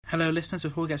Hello listeners,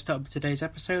 before we get started with today's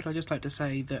episode, I'd just like to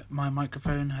say that my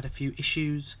microphone had a few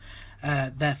issues,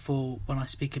 therefore when I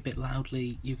speak a bit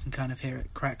loudly you can kind of hear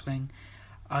it crackling.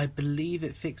 I believe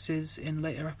it fixes in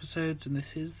later episodes and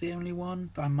this is the only one,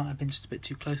 but I might have been just a bit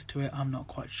too close to it, I'm not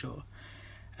quite sure.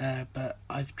 But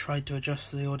I've tried to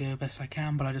adjust the audio best I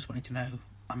can, but I just wanted to know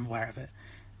I'm aware of it.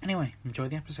 Anyway, enjoy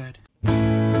the episode.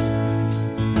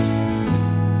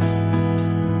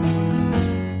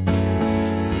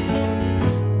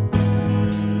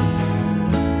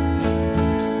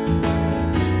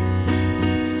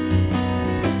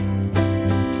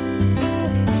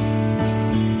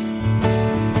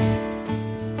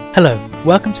 Hello,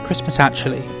 welcome to Christmas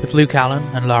Actually with Luke Allen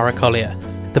and Lara Collier,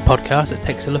 the podcast that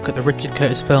takes a look at the Richard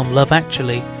Curtis film Love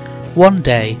Actually, one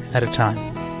day at a time.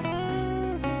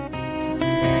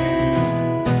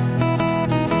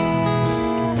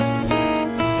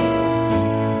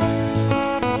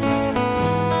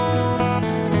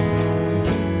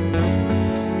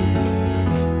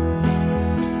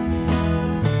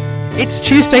 It's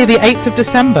Tuesday the 8th of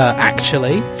December,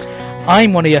 actually.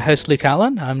 I'm one of your hosts, Luke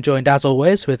Allen. I'm joined, as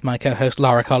always, with my co-host,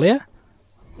 Lara Collier.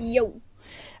 Yo.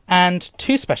 And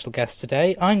two special guests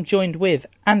today. I'm joined with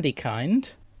Andy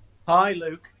Kind. Hi,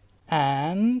 Luke.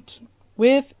 And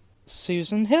with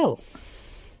Susan Hill.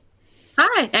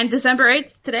 Hi, and December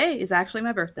 8th today is actually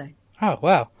my birthday. Oh,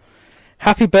 wow.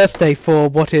 Happy birthday for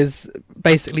what is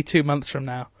basically 2 months from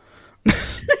now.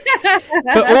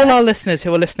 But all our listeners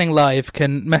who are listening live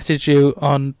can message you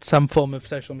on some form of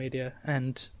social media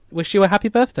and wish you a happy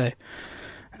birthday.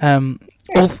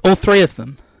 All three of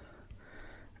them.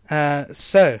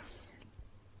 So,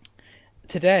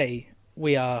 today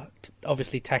we are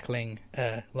obviously tackling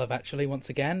Love Actually once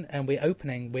again, and we're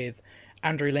opening with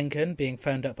Andrew Lincoln being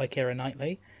phoned up by Keira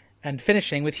Knightley, and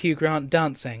finishing with Hugh Grant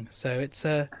dancing. So it's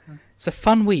a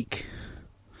fun week.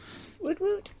 Woot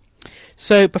woot.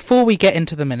 So before we get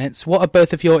into the minutes, what are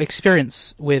both of your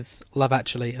experience with Love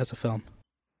Actually as a film?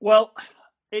 Well,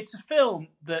 it's a film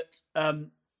that,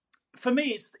 for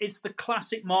me, it's the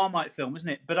classic Marmite film, isn't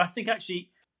it? But I think actually,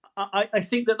 I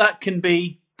think that can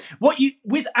be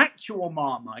with actual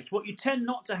Marmite. What you tend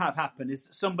not to have happen is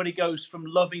that somebody goes from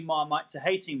loving Marmite to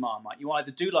hating Marmite. You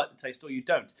either do like the taste or you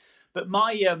don't. But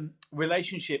my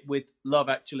relationship with Love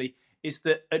Actually is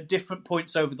that at different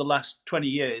points over the last 20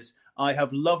 years, I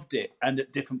have loved it, and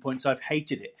at different points I've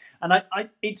hated it. And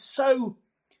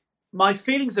my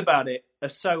feelings about it are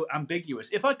so ambiguous.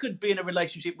 If I could be in a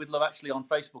relationship with Love Actually on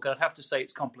Facebook, I'd have to say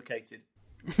it's complicated.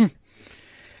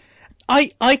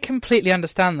 I completely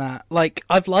understand that. Like,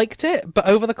 I've liked it, but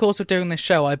over the course of doing this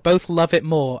show, I both love it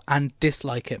more and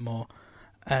dislike it more.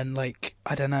 And, like,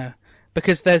 I don't know.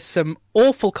 Because there's some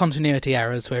awful continuity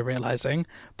errors we're realising,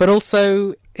 but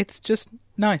also it's just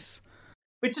nice.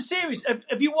 It's a series.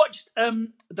 Have you watched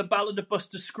The Ballad of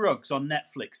Buster Scruggs on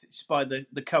Netflix? It's by the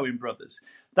Coen brothers.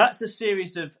 That's a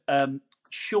series of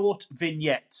short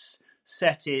vignettes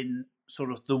set in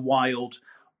sort of the Wild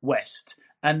West.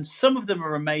 And some of them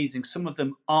are amazing. Some of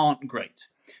them aren't great.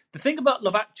 The thing about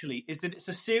Love Actually is that it's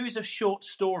a series of short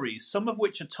stories, some of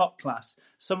which are top class,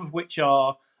 some of which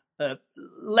are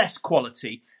less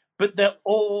quality, but they're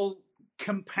all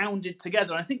compounded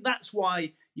together. And I think that's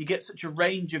why you get such a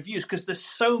range of views, because there's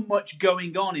so much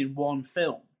going on in one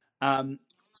film. And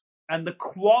the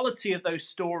quality of those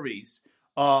stories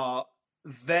are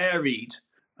varied,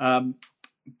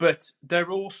 but they're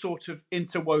all sort of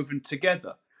interwoven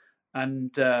together.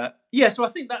 And so I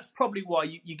think that's probably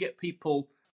why you get people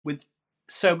with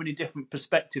so many different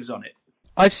perspectives on it.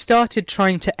 I've started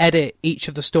trying to edit each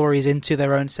of the stories into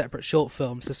their own separate short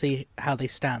films to see how they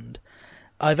stand.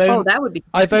 That would be.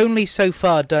 I've only so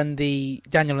far done the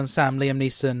Daniel and Sam, Liam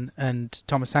Neeson and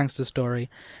Thomas Sangster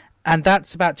story, and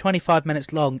that's about 25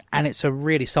 minutes long, and it's a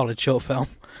really solid short film.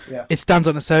 Yeah. It stands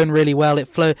on its own really well. It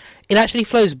actually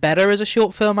flows better as a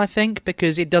short film, I think,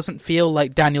 because it doesn't feel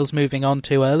like Daniel's moving on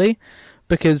too early,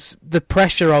 because the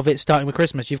pressure of it starting with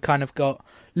Christmas, you've kind of got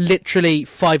literally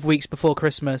 5 weeks before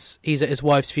Christmas, he's at his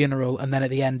wife's funeral, and then at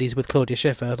the end he's with Claudia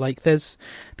Schiffer. Like, that's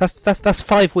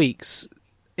 5 weeks.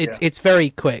 It's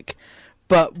very quick,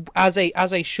 but as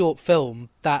a short film,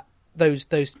 that those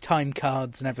time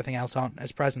cards and everything else aren't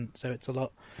as present, so it's a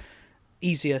lot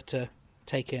easier to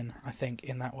take in, I think,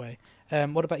 in that way.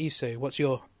 What about you, Sue? What's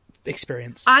your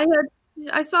experience?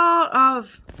 I saw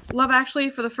Love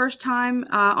Actually for the first time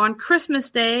on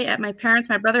Christmas Day at my parents'.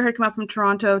 My brother had come up from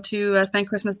Toronto to spend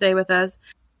Christmas Day with us,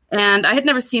 and I had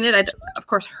never seen it. I'd, of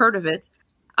course, heard of it.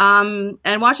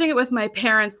 And watching it with my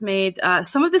parents made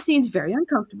some of the scenes very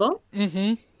uncomfortable.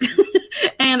 Mm-hmm.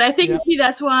 And I think maybe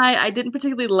that's why I didn't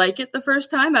particularly like it the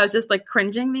first time. I was just like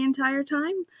cringing the entire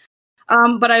time.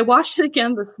 But I watched it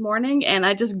again this morning, and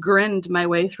I just grinned my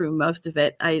way through most of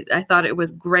it. I thought it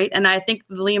was great, and I think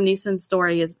the Liam Neeson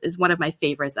story is one of my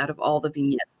favorites out of all the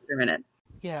vignettes that are in it.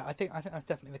 Yeah, I think that's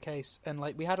definitely the case. And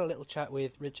like, we had a little chat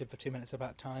with Richard for 2 minutes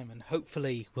about time, and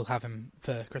hopefully we'll have him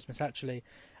for Christmas actually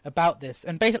about this.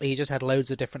 And basically, he just had loads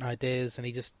of different ideas, and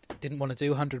he just didn't want to do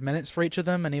 100 minutes for each of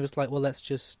them. And he was like, "Well, let's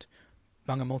just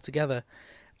bung them all together."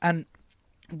 And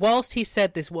whilst he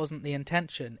said this wasn't the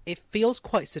intention, it feels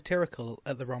quite satirical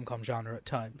at the rom-com genre at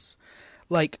times.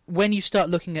 Like, when you start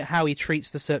looking at how he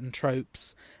treats the certain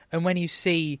tropes, and when you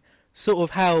see sort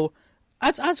of how,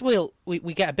 as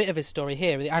we get a bit of his story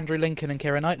here, the Andrew Lincoln and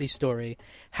Keira Knightley story,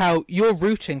 how you're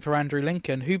rooting for Andrew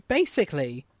Lincoln, who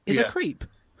basically is a creep.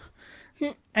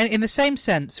 And in the same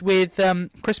sense, with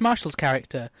Chris Marshall's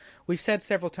character, we've said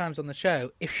several times on the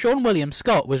show, if Sean William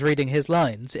Scott was reading his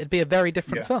lines, it'd be a very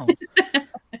different film.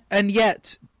 And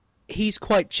yet, he's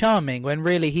quite charming when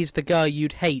really he's the guy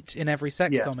you'd hate in every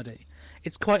sex comedy.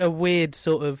 It's quite a weird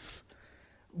sort of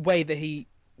way that he...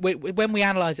 When we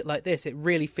analyse it like this, it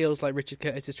really feels like Richard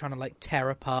Curtis is trying to like tear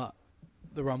apart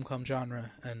the rom-com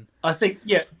genre. And I think,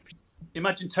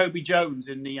 imagine Toby Jones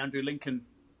in the Andrew Lincoln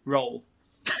role.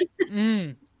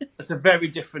 That's a very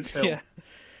different film. Yeah.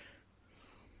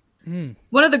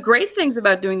 One of the great things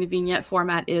about doing the vignette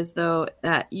format is, though,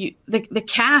 that the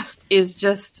cast is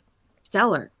just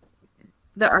stellar.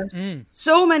 There are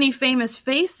so many famous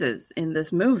faces in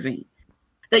this movie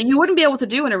that you wouldn't be able to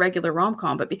do in a regular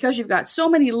rom-com, but because you've got so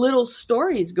many little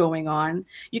stories going on,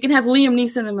 you can have Liam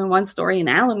Neeson in one story and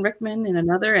Alan Rickman in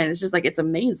another, and it's just like, it's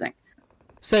amazing.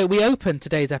 So we open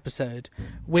today's episode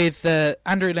with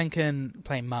Andrew Lincoln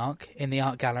playing Mark in the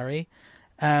art gallery,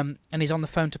 and he's on the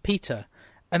phone to Peter.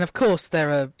 And of course, there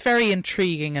are very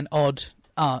intriguing and odd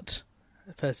art,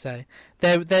 per se.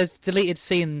 There's a deleted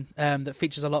scene that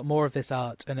features a lot more of this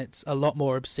art, and it's a lot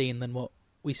more obscene than what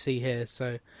we see here.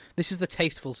 So this is the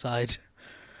tasteful side.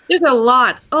 There's a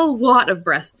lot of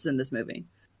breasts in this movie.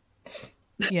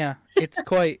 Yeah, it's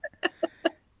quite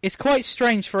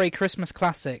strange for a Christmas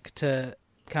classic to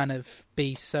kind of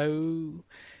be so...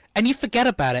 And you forget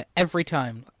about it every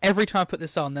time. Every time I put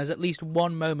this on, there's at least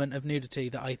one moment of nudity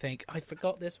that I think, I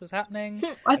forgot this was happening,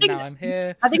 now I'm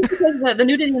here. I think because the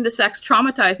nudity and the sex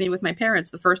traumatized me with my parents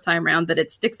the first time around, that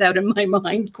it sticks out in my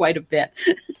mind quite a bit.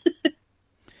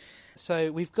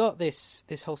 So we've got this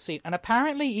whole scene, and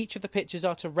apparently each of the pictures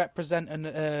are to represent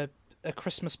a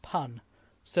Christmas pun.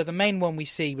 So the main one we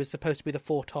see was supposed to be the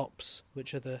four tops,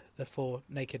 which are the four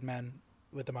naked men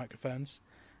with the microphones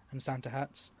and Santa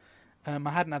hats. I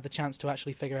hadn't had the chance to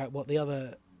actually figure out what the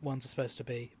other ones are supposed to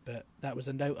be, but that was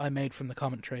a note I made from the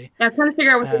commentary. I'm trying to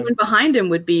figure out what the one behind him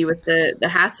would be with the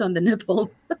hats on the nipples.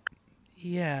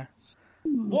 Yeah.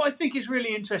 What I think is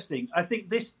really interesting, I think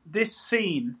this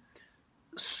scene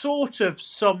sort of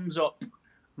sums up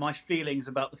my feelings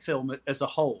about the film as a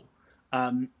whole.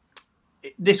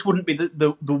 This wouldn't be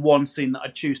the one scene that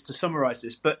I'd choose to summarise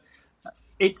this, but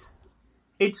it's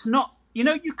not... You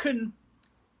know, you can...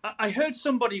 I heard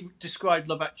somebody describe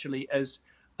Love Actually as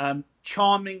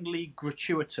charmingly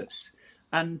gratuitous,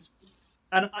 and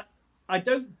I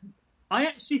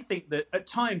actually think that at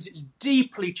times it's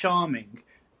deeply charming,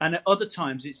 and at other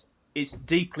times it's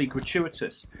deeply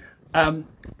gratuitous,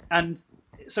 and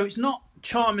so it's not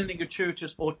charmingly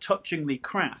gratuitous or touchingly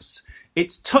crass.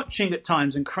 It's touching at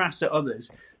times and crass at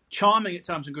others, charming at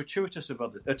times and gratuitous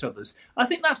at others. I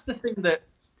think that's the thing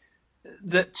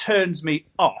that turns me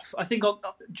off. I think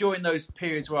during those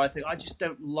periods where I think I just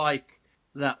don't like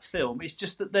that film, it's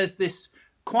just that there's this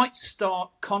quite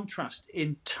stark contrast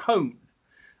in tone,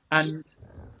 and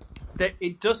that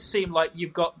it does seem like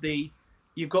you've got the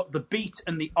beat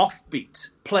and the offbeat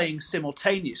playing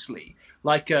simultaneously,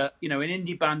 like an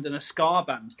indie band and a ska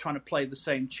band trying to play the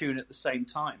same tune at the same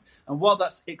time. And while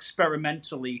that's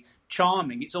experimentally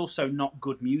charming, it's also not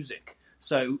good music.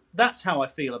 So that's how I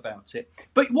feel about it.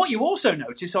 But what you also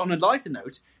notice, on a lighter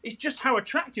note, is just how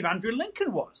attractive Andrew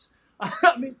Lincoln was.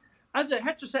 I mean, as a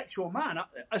heterosexual man,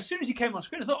 as soon as he came on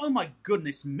screen, I thought, oh my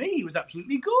goodness me, he was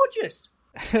absolutely gorgeous.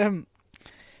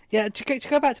 Yeah, to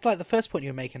go back to like the first point you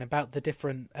were making about the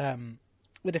different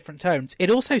tones,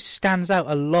 it also stands out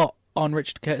a lot on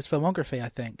Richard Curtis' filmography, I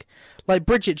think. Like,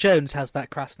 Bridget Jones has that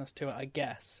crassness to it, I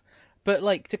guess. But,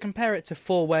 like, to compare it to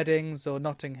Four Weddings or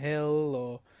Notting Hill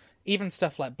or even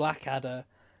stuff like Blackadder,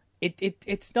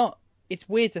 it's not... It's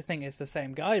weird to think it's the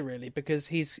same guy, really, because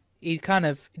he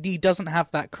doesn't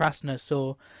have that crassness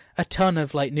or a ton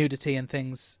of, like, nudity and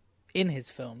things in his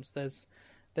films. There's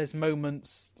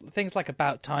moments... Things like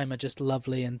About Time are just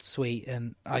lovely and sweet,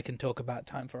 and I can talk about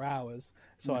time for hours,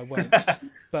 so I won't.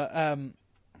 But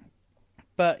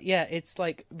But yeah, it's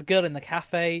like The Girl in the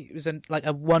Cafe. It was like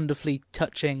a wonderfully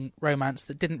touching romance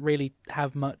that didn't really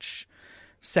have much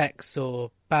sex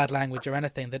or bad language or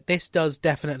anything. That this does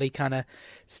definitely kind of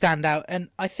stand out. And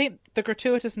I think the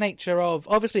gratuitous nature of,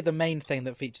 obviously the main thing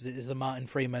that features it is the Martin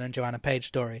Freeman and Joanna Page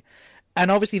story.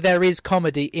 And obviously there is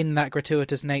comedy in that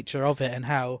gratuitous nature of it, and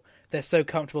how they're so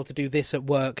comfortable to do this at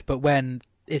work, but when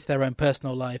it's their own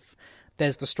personal life,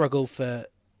 there's the struggle for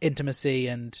intimacy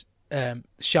and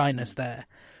shyness there,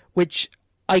 which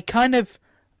I kind of,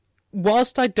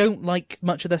 whilst I don't like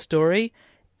much of their story,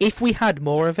 if we had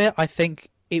more of it, I think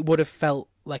it would have felt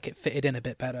like it fitted in a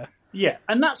bit better. Yeah,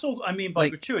 and that's all I mean by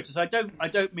gratuitous. I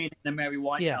don't mean in a Mary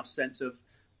Whitehouse sense of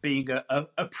being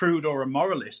a prude or a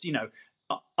moralist. You know,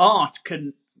 art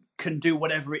can do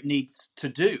whatever it needs to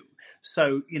do.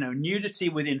 So, you know, nudity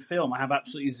within film I have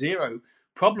absolutely zero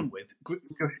problem with.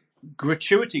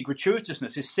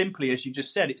 Gratuitousness is simply, as you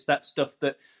just said, it's that stuff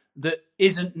that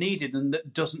isn't needed and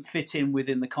that doesn't fit in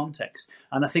within the context.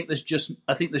 And I think there's just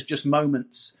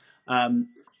moments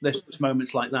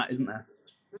like that, isn't there?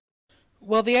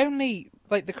 Well, the only,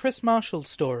 like, the Chris Marshall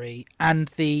story and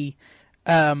the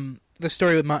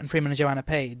story with Martin Freeman and Joanna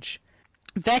Page,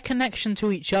 their connection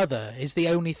to each other is the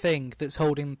only thing that's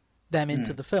holding them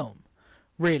into the film.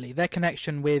 Really, their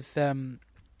connection with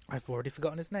I've already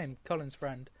forgotten his name, Colin's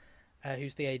friend,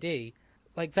 who's the AD.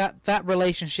 Like that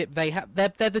relationship they have,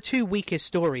 they're the two weakest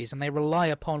stories, and they rely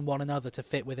upon one another to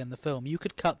fit within the film. You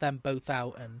could cut them both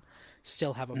out and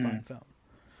still have a fine film.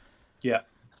 Yeah.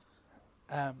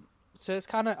 So it's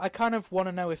I kind of want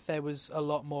to know if there was a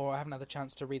lot more. I haven't had the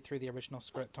chance to read through the original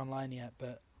script online yet,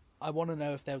 but I want to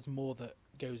know if there was more that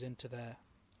goes into their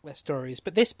stories.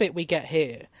 But this bit we get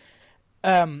here,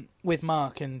 with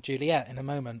Mark and Juliet in a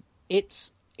moment,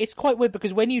 it's quite weird,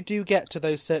 because when you do get to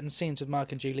those certain scenes with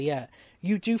Mark and Juliet,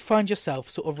 you do find yourself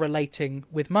sort of relating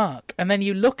with Mark. And then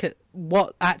you look at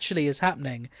what actually is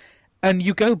happening, and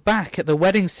you go back at the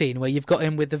wedding scene where you've got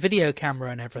him with the video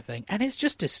camera and everything, and it's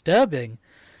just disturbing.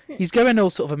 He's going all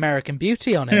sort of American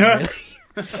Beauty on it, really.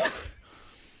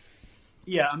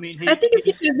 Yeah, I mean... I think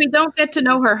it's because we don't get to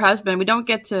know her husband. We don't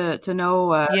get to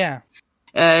know...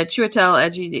 Chiwetel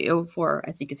Ejiofor,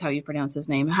 I think is how you pronounce his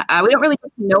name. We don't really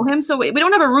get to know him, so we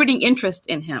don't have a rooting interest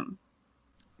in him.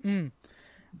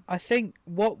 I think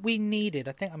what we needed,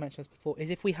 I think I mentioned this before, is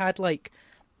if we had like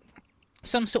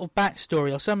some sort of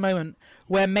backstory or some moment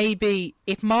where maybe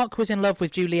if Mark was in love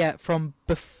with Juliet from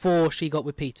before she got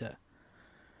with Peter,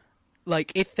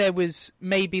 like if there was,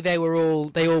 maybe they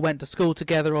all went to school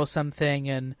together or something,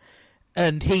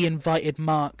 and he invited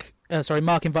Mark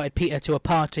invited Peter to a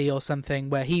party or something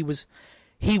where he was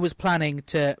planning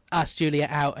to ask Juliet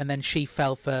out, and then she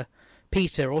fell for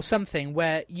Peter or something,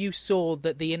 where you saw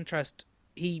that the interest,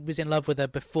 he was in love with her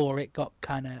before it got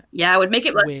kind of it would make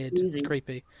it weird, easy.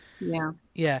 Creepy.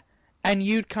 Yeah, and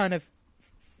you'd kind of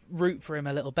root for him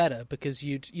a little better because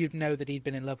you'd know that he'd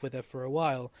been in love with her for a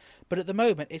while. But at the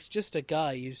moment, it's just a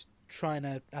guy who's trying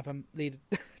to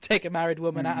take a married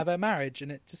woman out of her marriage, and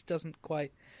it just doesn't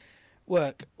quite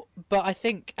work. But I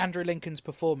think Andrew Lincoln's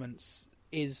performance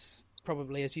is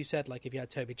probably, as you said, like if you had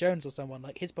Toby Jones or someone,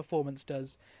 like his performance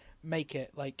does make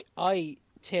it. Like I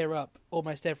tear up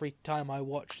almost every time I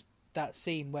watch that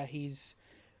scene where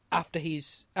after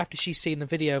she's seen the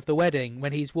video of the wedding,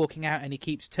 when he's walking out and he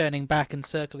keeps turning back and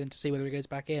circling to see whether he goes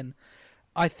back in.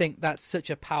 I think that's such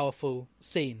a powerful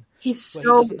scene. He's so, he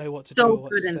doesn't know what to do or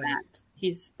what good to in say. that.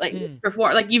 He's like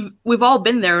before, like we've all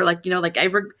been there. Like, you know, like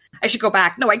I should go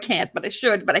back. No, I can't, but I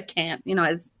should, but I can't. You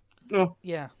know,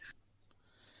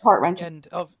 heart wrenching. And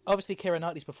obviously, Keira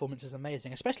Knightley's performance is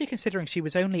amazing, especially considering she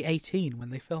was only 18 when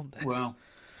they filmed this. Wow.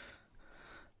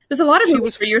 There's a lot of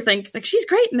movies where you think like she's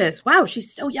great in this. Wow,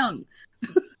 she's so young.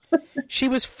 She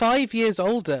was 5 years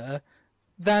older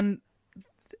than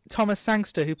Thomas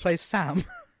Sangster, who plays Sam.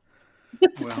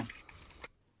 Wow.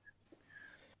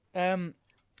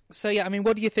 So yeah, I mean,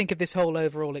 what do you think of this whole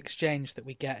overall exchange that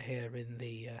we get here in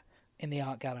the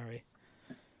art gallery?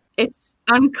 It's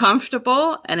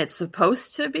uncomfortable, and it's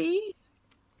supposed to be,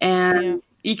 and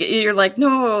you're like,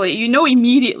 no, you know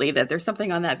immediately that there's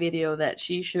something on that video that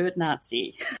she should not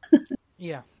see.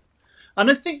 Yeah,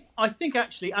 and I think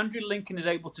actually Andrew Lincoln is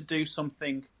able to do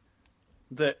something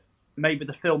that maybe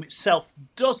the film itself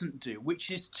doesn't do, which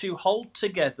is to hold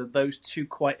together those two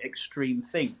quite extreme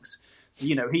things.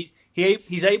 You know,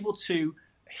 he's able to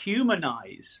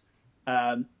humanize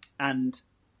and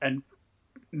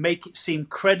make it seem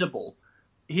credible.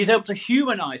 He's able to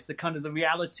humanize the kind of the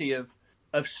reality of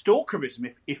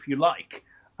stalkerism, if you like.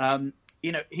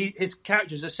 You know, his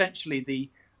character is essentially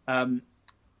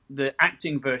the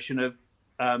acting version of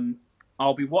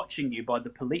 "I'll Be Watching You" by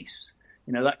the Police.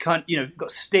 That kind,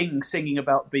 got Sting singing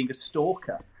about being a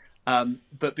stalker,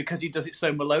 but because he does it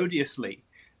so melodiously,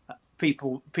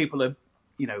 people are,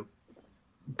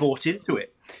 bought into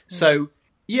it. So,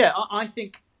 yeah, I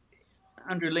think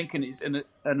Andrew Lincoln is an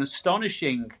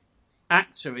astonishing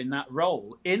actor in that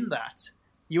role, in that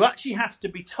you actually have to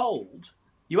be told,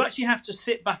 you actually have to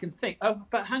sit back and think, oh,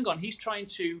 but hang on, he's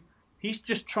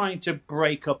just trying to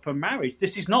break up a marriage.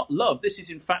 This is not love. This is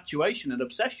infatuation and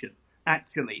obsession,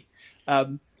 actually.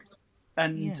 And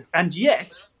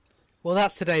yet... Well,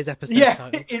 that's today's episode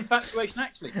title. Infatuation,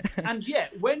 actually. And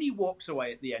yet, when he walks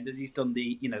away at the end, as he's done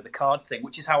the card thing,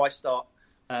 which is how I start...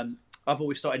 I've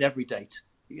always started every date.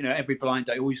 Every blind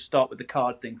date, I always start with the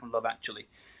card thing from Love Actually.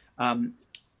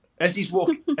 As he's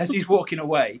walking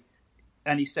away,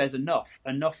 and he says, enough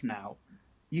now,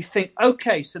 you think,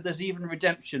 okay, so there's even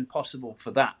redemption possible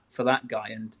for that guy.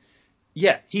 And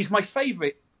yeah, he's my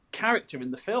favourite character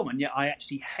in the film, and yet I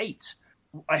actually hate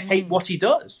what he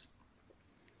does.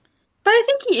 But I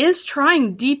think he is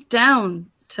trying deep down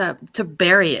to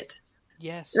bury it.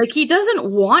 Yes. Like, he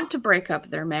doesn't want to break up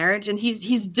their marriage, and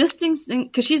he's distancing,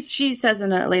 because she says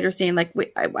in a later scene, like,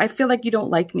 I feel like you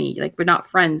don't like me, like, we're not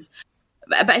friends.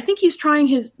 But I think he's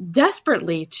trying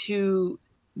desperately to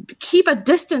keep a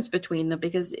distance between them,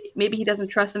 because maybe he doesn't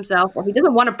trust himself, or he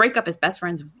doesn't want to break up his best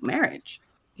friend's marriage.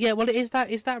 Yeah, well, it is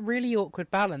that really awkward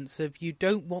balance of you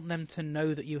don't want them to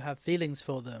know that you have feelings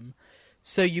for them,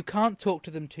 so you can't talk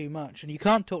to them too much, and you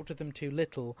can't talk to them too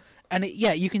little. And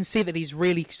you can see that he's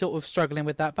really sort of struggling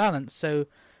with that balance. So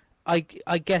I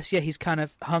guess, he's kind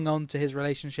of hung on to his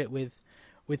relationship with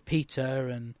Peter,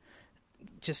 and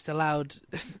just allowed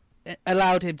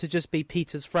him to just be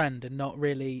Peter's friend and not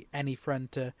really any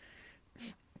friend to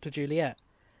Juliet.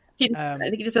 I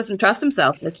think he just doesn't trust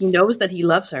himself. Like, he knows that he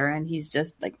loves her, and he's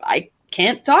just like, I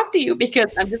can't talk to you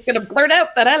because I'm just going to blurt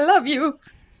out that I love you.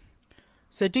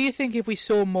 So do you think if we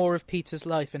saw more of Peter's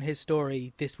life and his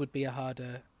story, this would be a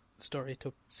harder story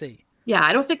to see? Yeah,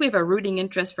 I don't think we have a rooting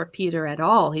interest for Peter at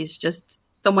all. He's just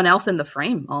someone else in the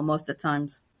frame almost at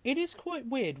times. It is quite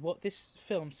weird what this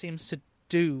film seems to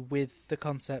do with the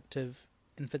concept of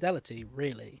infidelity,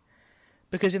 really.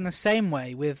 Because in the same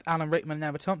way with Alan Rickman and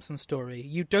Emma Thompson's story,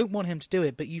 you don't want him to do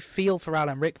it, but you feel for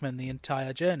Alan Rickman the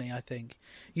entire journey, I think.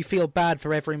 You feel bad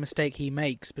for every mistake he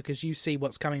makes because you see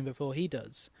what's coming before he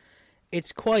does.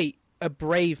 It's quite a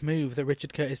brave move that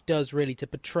Richard Curtis does, really, to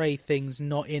portray things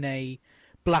not in a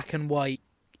black and white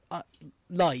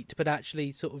light, but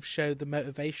actually sort of show the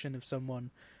motivation of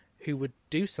someone who would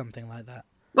do something like that.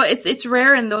 Well, it's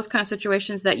rare in those kind of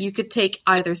situations that you could take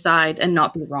either side and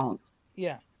not be wrong.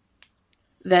 Yeah.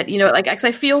 That, like,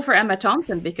 I feel for Emma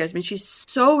Thompson because, she's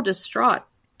so distraught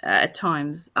at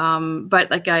times. But,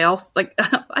 like, I also, like,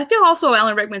 I feel also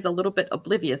Alan Rickman's a little bit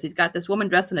oblivious. He's got this woman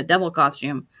dressed in a devil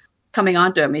costume coming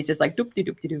onto him. He's just like,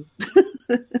 doop-de-doop-de-doo.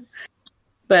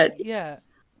 But yeah.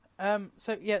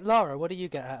 So Lara, what do you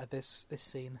get out of this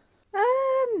scene?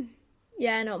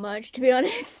 Yeah, not much, to be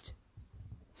honest.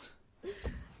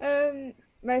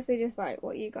 Mostly just like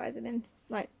what you guys have been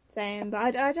like saying,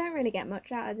 but I don't really get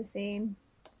much out of the scene.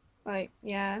 Like,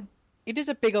 yeah, it is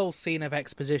a big old scene of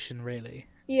exposition, really.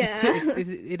 Yeah.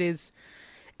 It is.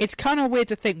 It's kind of weird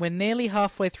to think we're nearly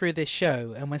halfway through this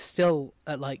show and we're still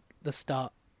at like the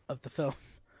start of the film.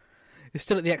 We're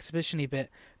still at the exhibition-y bit,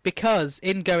 because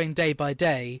in going day by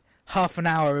day, half an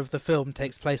hour of the film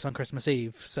takes place on Christmas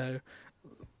Eve. So,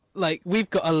 like, we've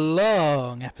got a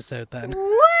long episode then.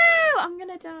 Woo! I'm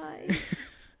gonna die.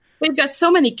 We've got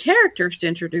so many characters to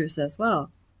introduce as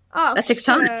well. Oh, that takes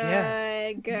time.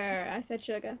 Sugar. I said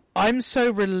sugar. I'm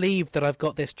so relieved that I've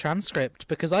got this transcript,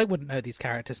 because I wouldn't know these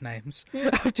characters' names.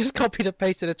 I've just copied and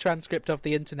pasted a transcript off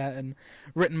the internet and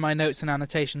written my notes and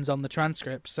annotations on the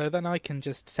transcript, so then I can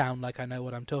just sound like I know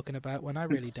what I'm talking about when I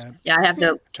really don't. Yeah, I have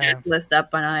the cast list up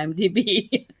on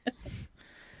IMDb.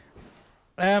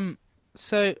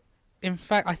 So, in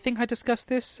fact, I think I discussed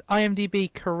this.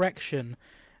 IMDb correction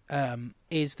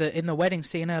is that in the wedding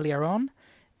scene earlier on,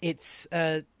 it's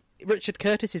Richard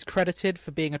Curtis is credited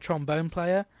for being a trombone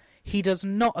player. He does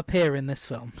not appear in this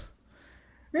film.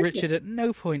 Really? Richard at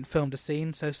no point filmed a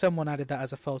scene, so someone added that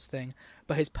as a false thing.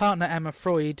 But his partner, Emma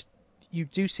Freud, you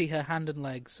do see her hand and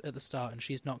legs at the start, and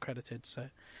she's not credited, so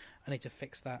I need to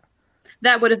fix that.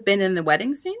 That would have been in the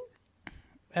wedding scene?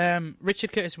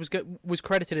 Richard Curtis was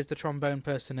credited as the trombone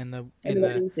person in the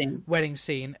wedding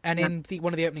scene, and in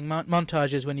one of the opening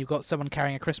montages when you've got someone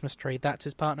carrying a Christmas tree, that's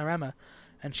his partner Emma,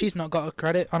 and she's not got a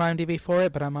credit on IMDb for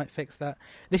it, but I might fix that.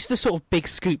 This is the sort of big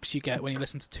scoops you get when you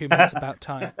listen to 2 Minutes About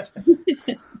Time.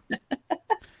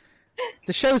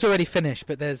 The show's already finished,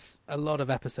 but there's a lot of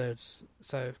episodes,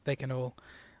 so they can all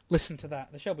listen to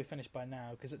that. The show will be finished by now,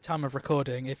 because at time of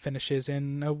recording, it finishes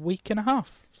in a week and a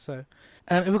half. So,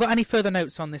 have we got any further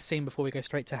notes on this scene before we go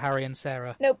straight to Harry and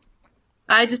Sarah? Nope.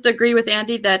 I just agree with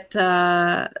Andy that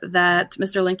that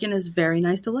Mr. Lincoln is very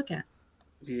nice to look at.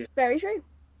 Yeah. Very true.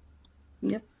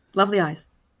 Yep. Lovely eyes.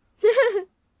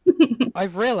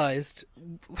 I've realised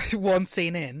one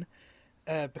scene in,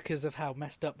 because of how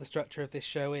messed up the structure of this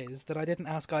show is, that I didn't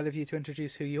ask either of you to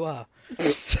introduce who you are.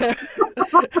 So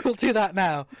we'll do that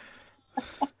now.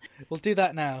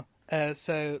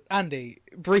 So, Andy,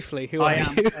 briefly, who are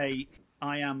you?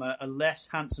 I am a less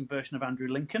handsome version of Andrew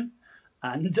Lincoln,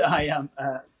 and I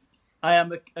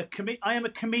am a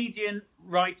comedian,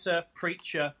 writer,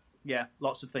 preacher. Yeah,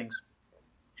 lots of things.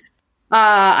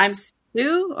 I'm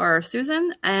Sue, or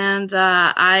Susan, and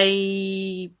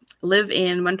I live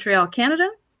in Montreal, Canada.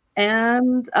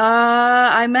 And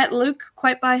I met Luke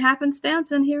quite by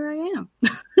happenstance, and here I am.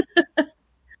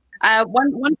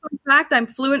 One fun fact, I'm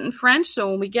fluent in French,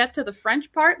 so when we get to the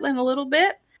French part in a little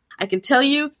bit, I can tell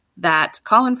you that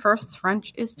Colin Firth's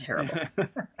French is terrible.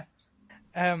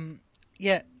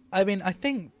 Yeah, I mean, I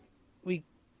think we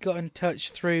got in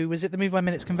touch through, was it the Movie by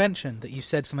Minutes convention that you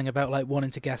said something about like wanting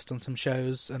to guest on some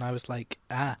shows, and I was like,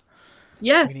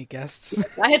 yeah, we need guests.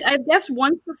 I've guessed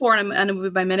once before on a Movie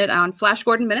by Minute on Flash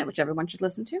Gordon Minute, which everyone should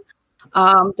listen to.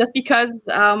 Just because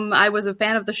I was a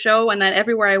fan of the show, and then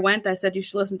everywhere I went, I said, you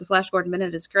should listen to Flash Gordon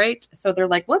Minute, it's great. So they're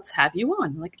like, let's have you on.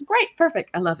 I'm like, great,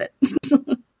 perfect, I love it.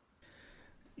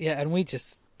 Yeah, and we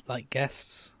just like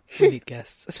guests. We need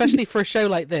guests, especially for a show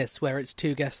like this where it's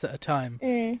 2 guests at a time.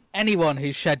 Anyone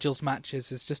who schedules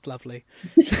matches is just lovely.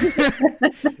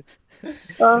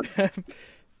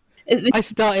 I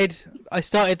started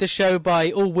the show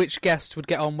by which guest would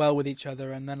get on well with each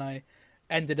other, and then I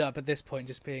ended up at this point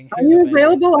just being, are you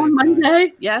available on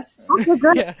Monday? Yes. Okay,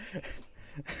 great. Yeah.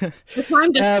 The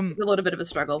time difference is a little bit of a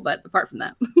struggle, but apart from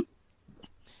that.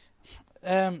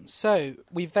 So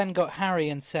we've then got Harry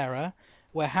and Sarah,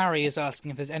 where Harry is asking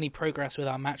if there's any progress with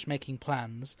our matchmaking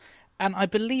plans. And I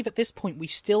believe at this point we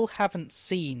still haven't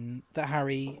seen that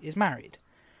Harry is married.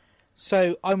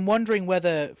 So I'm wondering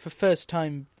whether, for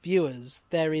first-time viewers,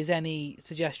 there is any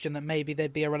suggestion that maybe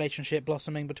there'd be a relationship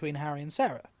blossoming between Harry and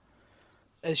Sarah,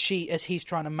 as he's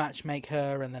trying to matchmake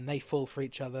her, and then they fall for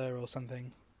each other, or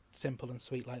something simple and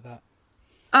sweet like that.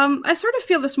 I sort of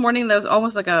feel this morning that was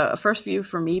almost like a first view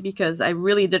for me, because I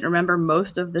really didn't remember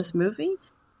most of this movie.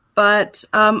 But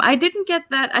I didn't get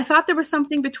that. I thought there was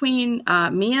something between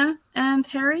Mia and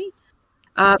Harry.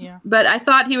 But I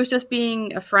thought he was just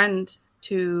being a friend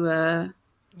to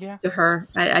her.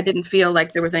 I didn't feel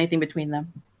like there was anything between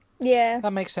them. Yeah.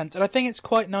 That makes sense. And I think it's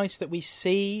quite nice that we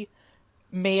see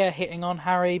Mia hitting on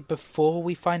Harry before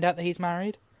we find out that he's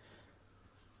married.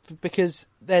 Because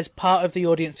there's part of the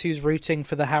audience who's rooting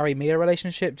for the Harry-Mia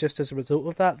relationship just as a result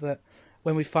of that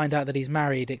when we find out that he's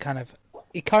married, it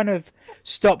kind of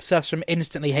stops us from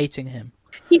instantly hating him.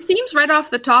 He seems right off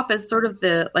the top as sort of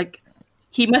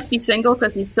he must be single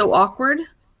because he's so awkward.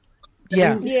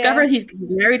 Yeah. You discover he's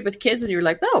married with kids, and you're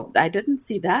like, oh, I didn't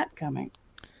see that coming.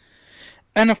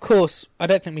 And of course, I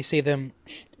don't think we see them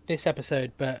this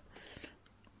episode, but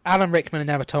Alan Rickman and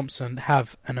Emma Thompson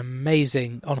have an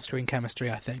amazing on-screen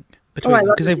chemistry, I think, between them,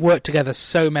 because they've worked together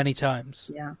so many times.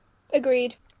 Yeah.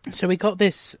 Agreed. So we got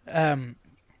this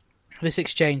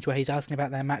exchange where he's asking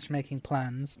about their matchmaking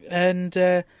plans,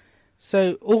 and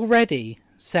so already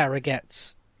Sarah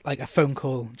gets like a phone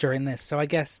call during this. So I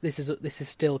guess this is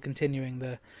still continuing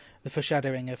the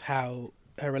foreshadowing of how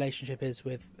her relationship is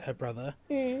with her brother.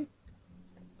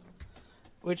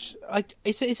 Which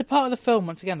it's a part of the film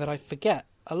once again that I forget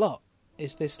a lot.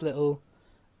 Is this little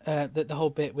the whole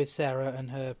bit with Sarah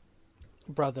and her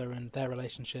brother and their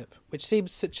relationship, which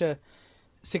seems such a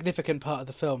significant part of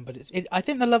the film. But I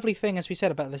think the lovely thing, as we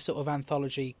said, about this sort of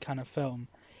anthology kind of film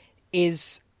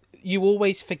is you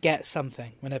always forget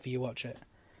something whenever you watch it.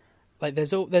 Like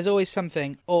there's always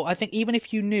something, or I think even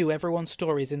if you knew everyone's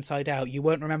stories inside out, you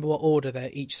won't remember what order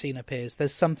each scene appears.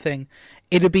 There's something.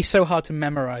 It would be so hard to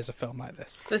memorize a film like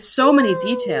this. There's so many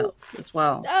details as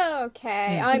well.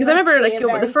 Okay, because I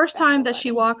remember the first time that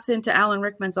she walks into Alan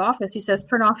Rickman's office, he says,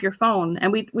 "Turn off your phone,"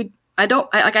 and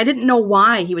I didn't know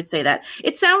why he would say that.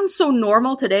 It sounds so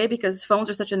normal today because phones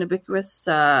are such an ubiquitous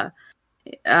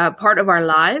part of our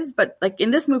lives, but like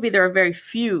in this movie, there are very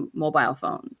few mobile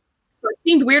phones. So it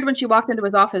seemed weird when she walked into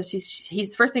his office.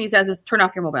 The first thing he says is, "Turn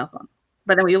off your mobile phone."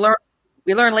 But then we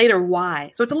learn later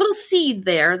why. So it's a little seed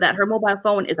there that her mobile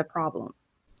phone is a problem.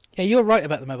 Yeah, you're right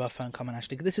about the mobile phone comment,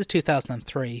 actually. This is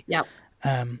 2003. Yep.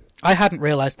 I hadn't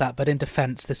realised that, but in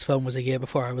defence, this film was a year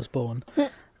before I was born.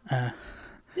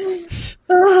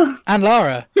 And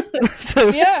Lara. So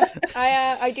Yeah,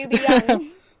 I do be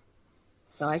young.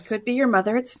 So I could be your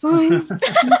mother. It's fine.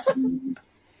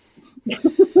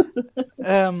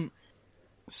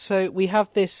 So we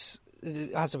have this,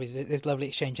 as always, this lovely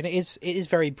exchange, and it is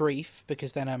very brief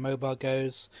because then our mobile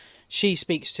goes. She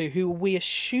speaks to who we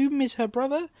assume is her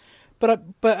brother, but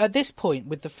at this point,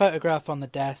 with the photograph on the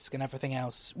desk and everything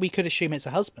else, we could assume it's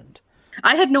a husband.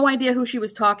 I had no idea who she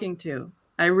was talking to.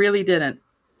 I really didn't.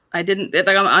 I didn't,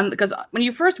 because when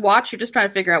you first watch, you're just trying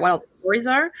to figure out what all the stories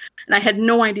are, and I had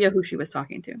no idea who she was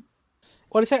talking to.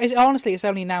 Well, honestly, it's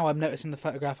only now I'm noticing the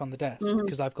photograph on the desk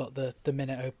because I've got the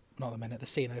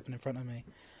scene open in front of me.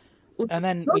 And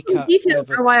then we cut details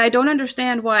over are why I don't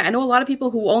understand why. I know a lot of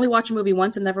people who only watch a movie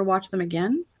once and never watch them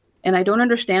again. And I don't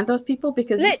understand those people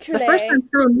because Literally. the first time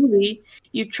through a movie,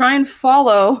 you try and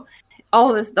follow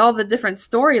all the different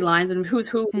storylines and who's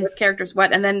who, what characters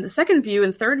what. And then the second view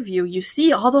and third view, you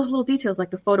see all those little details like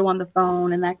the photo on the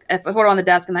phone and that photo on the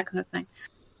desk and that kind of thing.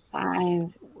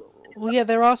 Well, yeah,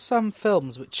 there are some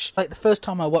films which, like the first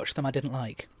time I watched them, I didn't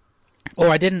like, or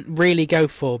I didn't really go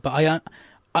for. But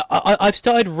I've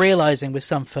started realizing with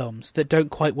some films that don't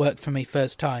quite work for me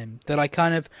first time that I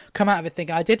kind of come out of it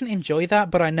thinking I didn't enjoy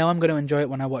that, but I know I'm going to enjoy it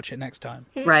when I watch it next time.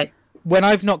 Right. When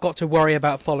I've not got to worry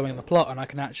about following the plot and I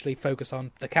can actually focus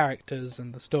on the characters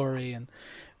and the story and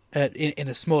in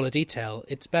a smaller detail,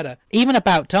 it's better. Even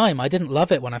About Time, I didn't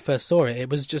love it when I first saw it. It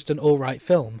was just an all-right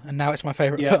film, and now it's my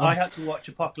favourite film. Yeah, I had to watch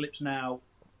Apocalypse Now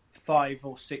 5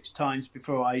 or 6 times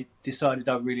before I decided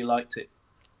I really liked it.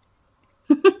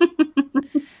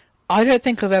 I don't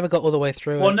think I've ever got all the way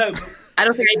through it. Well, no. I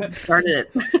don't think I even started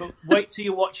it. But wait till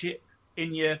you watch it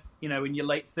in your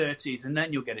late 30s, and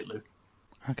then you'll get it, Luke.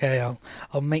 Okay,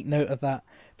 I'll make note of that.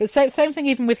 But same thing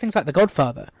even with things like The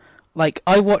Godfather. Like,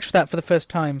 I watched that for the first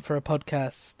time for a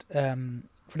podcast, for an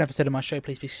episode of my show,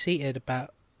 Please Be Seated,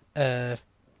 about 9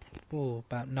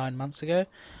 months ago.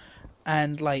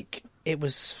 And, like, it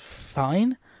was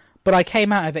fine. But I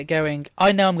came out of it going,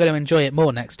 I know I'm going to enjoy it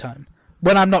more next time.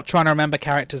 When I'm not trying to remember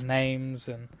characters' names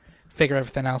and figure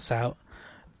everything else out,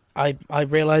 I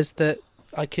realised that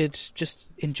I could just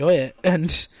enjoy it.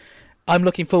 And I'm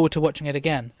looking forward to watching it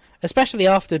again. Especially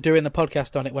after doing the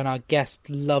podcast on it when our guest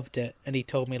loved it and he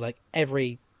told me like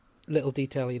every little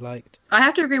detail he liked. I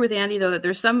have to agree with Andy, though, that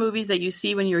there's some movies that you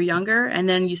see when you're younger and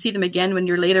then you see them again when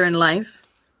you're later in life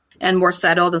and more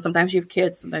settled, and sometimes you have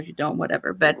kids, sometimes you don't,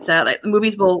 whatever. But like, the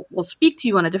movies will speak to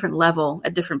you on a different level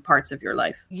at different parts of your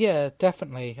life. Yeah,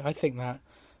 definitely. I think that.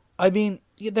 I mean,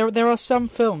 there are some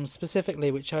films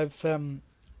specifically which I've...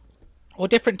 or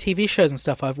different TV shows and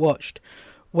stuff I've watched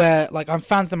where, like, I'm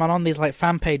fans of them, I'm on these, like,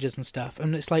 fan pages and stuff,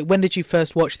 and it's like, when did you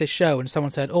first watch this show? And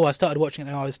someone said, I started watching it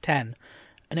when I was 10.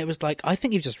 And it was like, I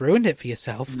think you've just ruined it for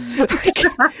yourself. Like,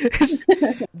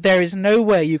 there is no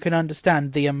way you can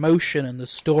understand the emotion and the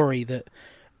story that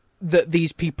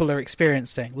these people are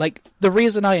experiencing. Like, the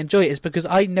reason I enjoy it is because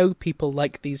I know people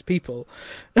like these people.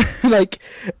 Like,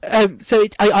 so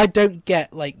I don't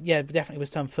get, like, yeah, definitely with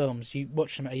some films, you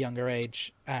watch them at a younger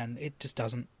age, and it just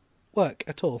doesn't work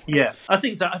at all. Yeah, I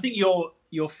think so. I think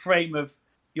your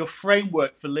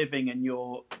framework for living and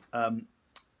your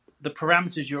the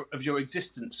parameters of your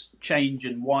existence change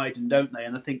and widen, don't they?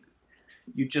 And I think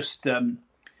you're just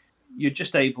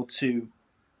able to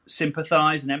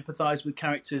sympathise and empathise with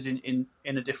characters in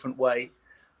a different way,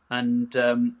 and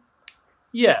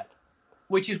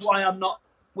which is why I'm not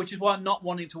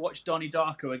wanting to watch Donnie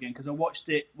Darko again, because I watched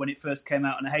it when it first came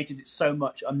out and I hated it so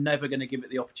much. I'm never going to give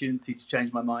it the opportunity to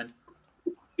change my mind.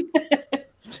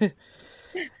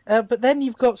 But then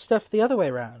you've got stuff the other way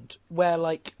around, where,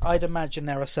 like, I'd imagine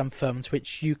there are some films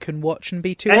which you can watch and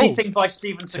be too old. Anything by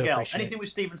Steven Seagal. Anything with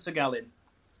Steven Seagal in.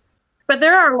 But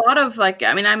there are a lot of, like,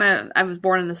 I mean, I was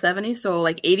born in the 70s, so,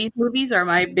 like, 80s movies are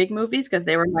my big movies because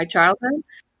they were my childhood.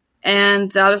 And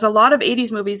there's a lot of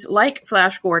 80s movies like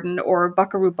Flash Gordon or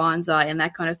Buckaroo Banzai and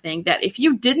that kind of thing that if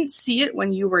you didn't see it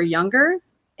when you were younger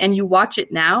and you watch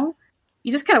it now,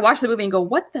 you just kind of watch the movie and go,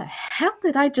 what the hell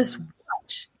did I just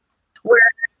watch? Where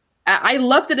I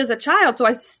loved it as a child, so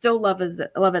I still love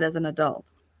it as an adult.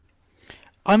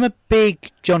 I'm a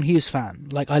big John Hughes fan.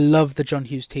 Like, I love the John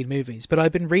Hughes teen movies, but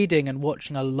I've been reading and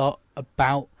watching a lot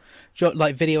about,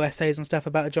 like, video essays and stuff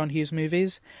about the John Hughes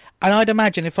movies. And I'd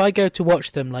imagine if I go to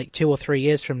watch them, like, 2 or 3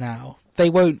 years from now,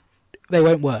 they won't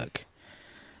work.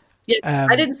 Yeah,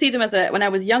 I didn't see them when I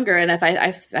was younger, and if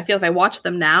I feel if I watched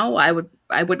them now, I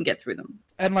wouldn't get through them.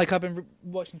 And, like, I've been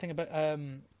watching things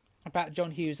about John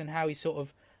Hughes and how he sort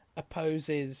of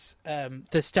opposes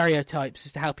the stereotypes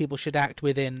as to how people should act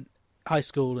within high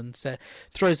school and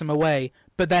throws them away,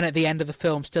 but then at the end of the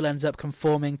film still ends up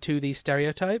conforming to these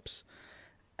stereotypes.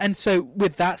 And so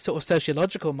with that sort of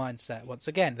sociological mindset, once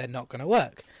again, they're not going to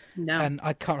work. No. And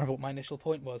I can't remember what my initial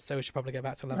point was, so we should probably go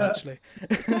back to Love, actually.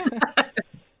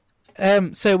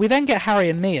 So we then get Harry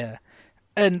and Mia,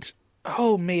 and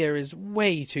Mia is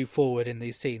way too forward in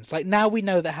these scenes. Like, now we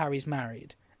know that Harry's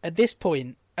married. At this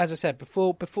point, as I said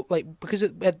before, because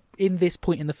in this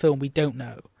point in the film, we don't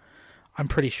know. I'm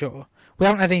pretty sure. We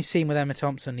haven't had any scene with Emma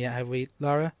Thompson yet, have we,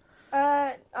 Lara?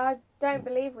 I don't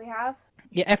believe we have.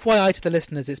 Yeah, FYI to the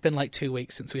listeners, it's been like 2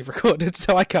 weeks since we've recorded,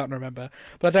 so I can't remember.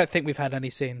 But I don't think we've had any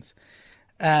scenes.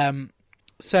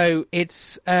 So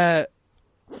it's...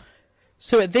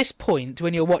 So at this point,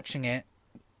 when you're watching it,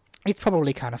 it's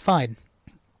probably kind of fine.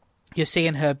 You're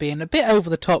seeing her being a bit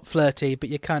over-the-top flirty, but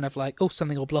you're kind of like,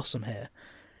 something will blossom here.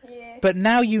 Yeah. But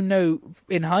now you know,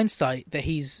 in hindsight, that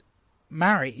he's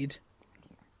married.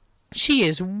 She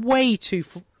is way too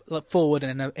forward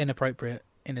and inappropriate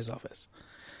in his office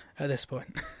at this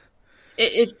point.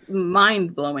 It's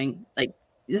mind-blowing. Like,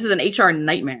 this is an HR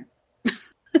nightmare.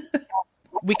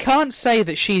 We can't say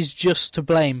that she's just to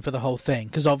blame for the whole thing,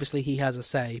 because obviously he has a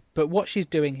say. But what she's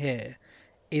doing here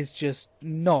is just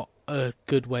not a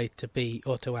good way to be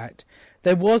or to act.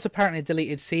 There was apparently a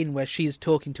deleted scene where she's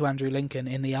talking to Andrew Lincoln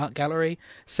in the art gallery,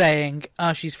 saying,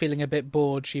 she's feeling a bit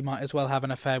bored, she might as well have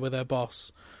an affair with her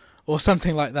boss, or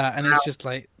something like that. And it's just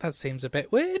like, that seems a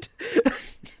bit weird.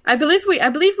 I believe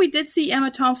we did see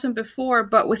Emma Thompson before,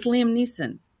 but with Liam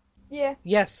Neeson. Yeah.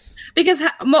 Yes. Because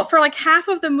for like half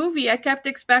of the movie, I kept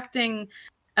expecting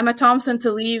Emma Thompson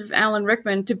to leave Alan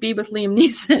Rickman to be with Liam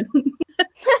Neeson.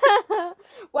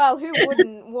 Well, who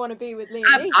wouldn't want to be with Liam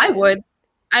Neeson? I would.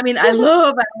 I mean, I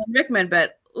love Alan Rickman,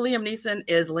 but Liam Neeson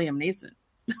is Liam Neeson.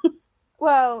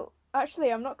 Well,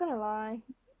 actually, I'm not going to lie.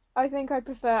 I think I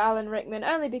prefer Alan Rickman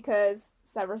only because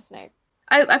Severus Snape.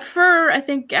 I prefer, I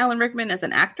think, Alan Rickman as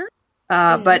an actor.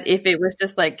 But if it was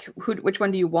just like, which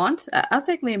one do you want? I'll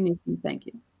take Liam Neeson, thank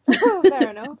you. Fair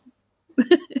enough.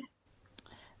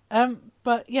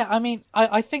 But yeah, I mean,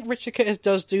 I think Richard Curtis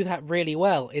does do that really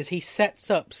well, is he sets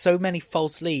up so many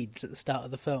false leads at the start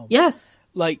of the film. Yes.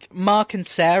 Like, Mark and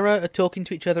Sarah are talking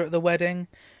to each other at the wedding,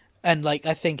 and like,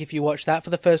 I think if you watch that for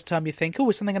the first time, you think,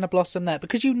 is something going to blossom there?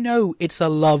 Because you know it's a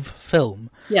love film.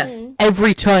 Yeah. Mm.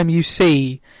 Every time you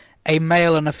see a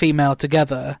male and a female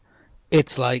together,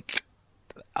 it's like,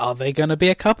 are they going to be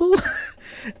a couple?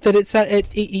 That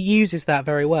it uses that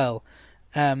very well.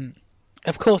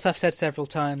 Of course, I've said several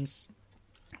times,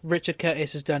 Richard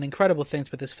Curtis has done incredible things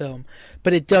with this film,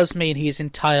 but it does mean he is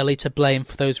entirely to blame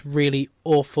for those really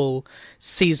awful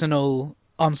seasonal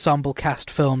ensemble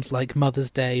cast films like Mother's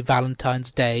Day,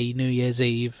 Valentine's Day, New Year's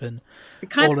Eve, and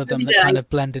all of them that kind of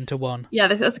blend into one. Yeah,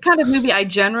 that's the kind of movie I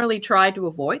generally try to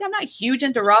avoid. I'm not huge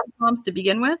into rom-coms to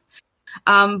begin with,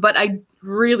 but I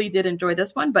really did enjoy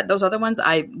this one. But those other ones,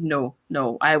 I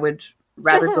would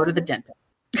rather go to the dentist.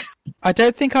 I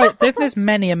don't think there's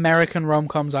many American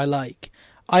rom-coms I like.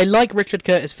 I like Richard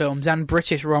Curtis films and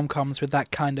British rom-coms with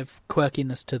that kind of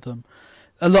quirkiness to them.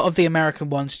 A lot of the American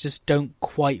ones just don't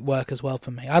quite work as well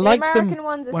for me. I liked them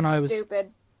when I was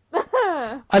stupid.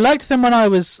 I liked them when I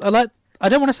was I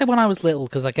don't want to say when I was little,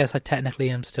 because I guess I technically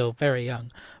am still very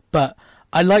young, but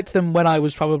I liked them when I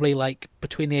was probably like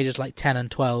between the ages like 10 and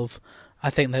 12. I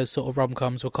think those sort of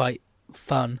rom-coms were quite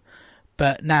fun.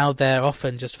 But now they're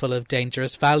often just full of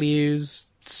dangerous values,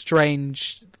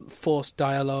 strange forced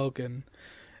dialogue, and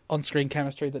on-screen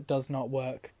chemistry that does not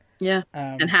work. Yeah,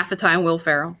 and half the time Will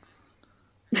Ferrell.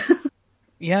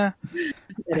 Yeah,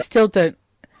 I still don't...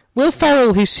 Will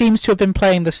Ferrell, who seems to have been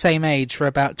playing the same age for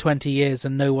about 20 years,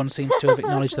 and no one seems to have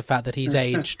acknowledged the fact that he's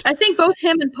aged. I think both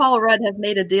him and Paul Rudd have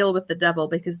made a deal with the devil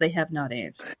because they have not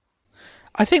aged.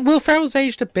 I think Will Ferrell's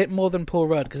aged a bit more than Paul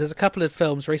Rudd, because there's a couple of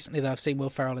films recently that I've seen Will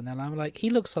Ferrell in, and I'm like, he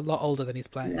looks a lot older than he's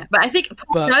playing. Yeah, but I think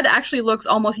Paul Rudd actually looks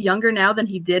almost younger now than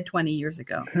he did 20 years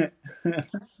ago.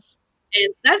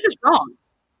 And that's just wrong.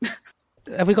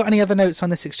 Have we got any other notes on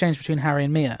this exchange between Harry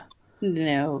and Mia?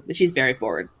 No, she's very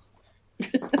forward.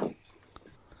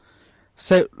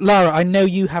 So, Lara, I know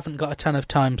you haven't got a ton of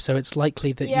time, so it's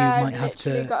likely that you might have to...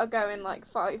 Yeah, I've got to go in like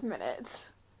 5 minutes.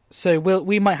 So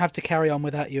we might have to carry on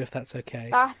without you, if that's okay.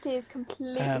 That is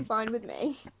completely fine with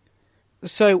me.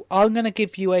 So I'm going to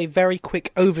give you a very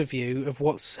quick overview of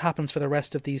what happens for the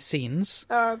rest of these scenes.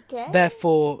 Okay.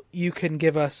 Therefore, you can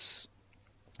give us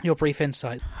your brief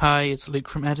insight. Hi, it's Luke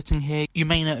from editing here. You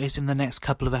may notice in the next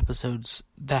couple of episodes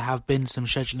there have been some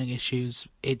scheduling issues.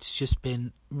 It's just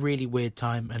been really weird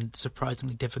time and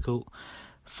surprisingly difficult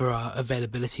for our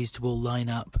availabilities to all line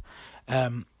up.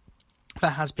 That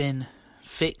has been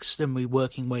fixed and we're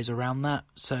working ways around that.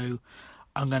 So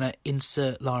I'm going to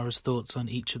insert Lara's thoughts on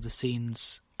each of the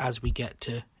scenes as we get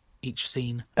to each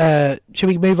scene. Should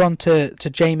we move on to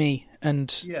Jamie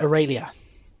and Aurelia?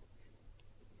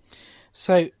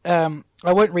 So I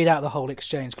won't read out the whole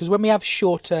exchange, because when we have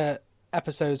shorter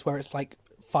episodes where it's like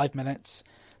 5 minutes,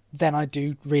 then I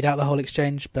do read out the whole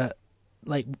exchange, but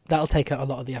like that'll take out a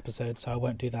lot of the episode, so I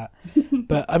won't do that.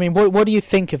 But I mean, what do you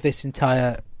think of this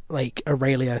entire like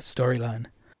Aurelia storyline?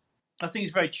 I think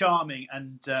it's very charming,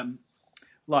 and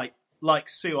like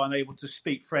Sue, I'm able to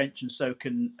speak French, and so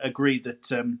can agree that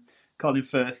Colin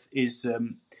Firth is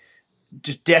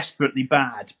just desperately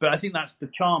bad. But I think that's the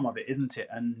charm of it, isn't it?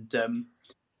 And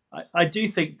I do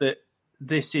think that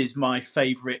this is my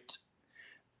favourite.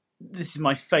 This is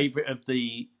my favourite of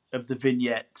the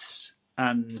vignettes,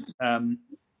 and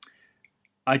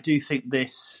I do think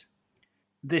this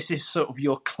is sort of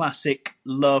your classic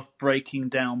love breaking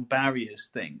down barriers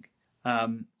thing.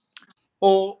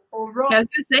 Or I was going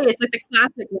to say, it's like the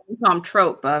classic rom-com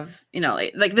trope of,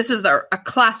 like this is a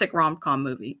classic rom-com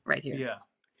movie right here. Yeah.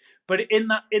 But in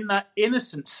that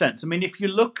innocent sense, I mean, if you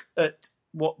look at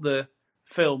what the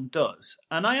film does,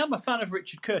 and I am a fan of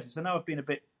Richard Curtis. I know I've been a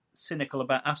bit cynical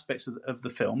about aspects of the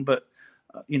film, but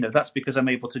that's because I'm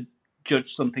able to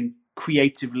judge something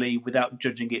creatively without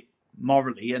judging it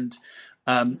morally. And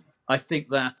I think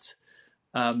that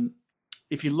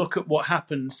if you look at what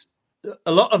happens,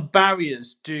 a lot of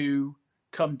barriers do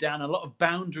come down, a lot of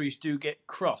boundaries do get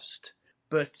crossed,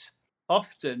 but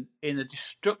often in a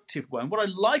destructive way. And what I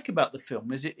like about the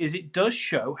film is it does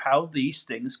show how these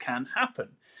things can happen.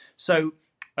 So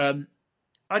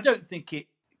I don't think it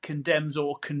condemns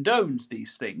or condones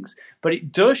these things, but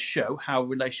it does show how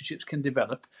relationships can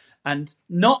develop, and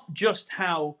not just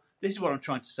how, this is what I'm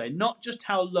trying to say, not just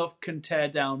how love can tear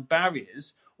down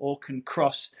barriers or can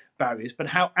cross barriers, but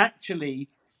how actually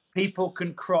people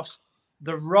can cross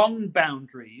the wrong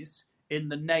boundaries in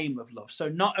the name of love. So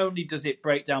not only does it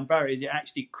break down barriers, it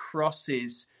actually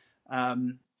crosses.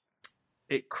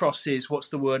 It crosses. What's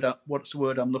the word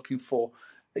I'm looking for?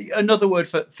 Another word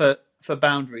for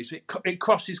boundaries. It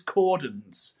crosses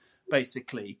cordons,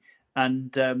 basically,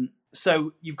 and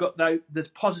so you've got the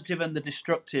positive and the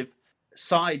destructive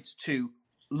sides to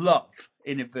love,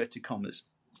 in inverted commas.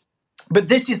 But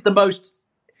this is the most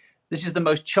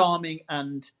charming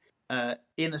and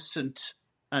innocent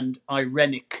and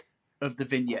ironic of the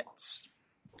vignettes.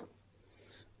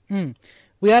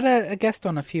 We had a guest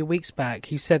on a few weeks back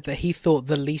who said that he thought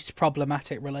the least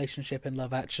problematic relationship in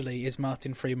Love Actually is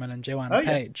Martin Freeman and Joanna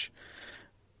Page,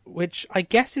 which I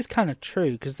guess is kind of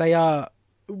true, because they are,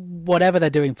 whatever they're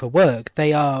doing for work,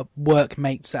 they are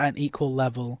workmates at an equal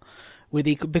level.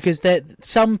 Because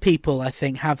some people, I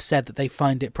think, have said that they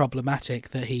find it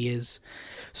problematic that he is.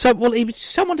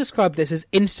 Someone described this as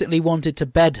instantly wanted to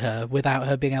bed her without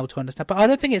her being able to understand. But I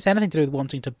don't think it's anything to do with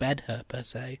wanting to bed her per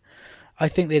se. I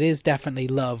think it is definitely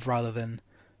love rather than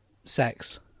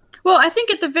sex. Well, I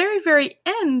think at the very, very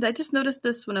end, I just noticed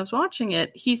this when I was watching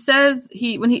it. He says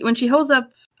when she holds up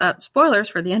spoilers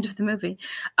for the end of the movie,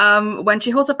 when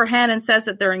she holds up her hand and says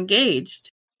that they're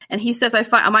engaged. And he says, I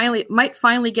might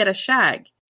finally get a shag.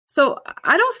 So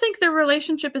I don't think their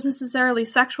relationship is necessarily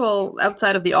sexual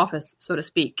outside of the office, so to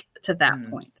speak, to that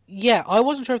point. Yeah, I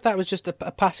wasn't sure if that was just a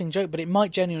passing joke, but it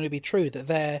might genuinely be true that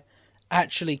they're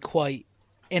actually quite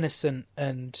innocent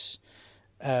and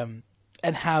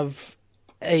have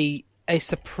a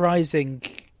surprising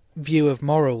view of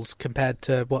morals compared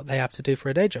to what they have to do for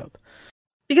a day job.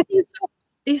 Because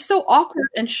he's so awkward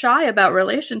and shy about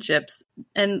relationships,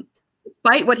 and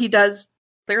despite what he does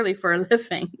clearly for a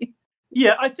living.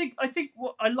 Yeah, I think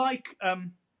what I like.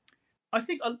 I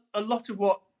think a lot of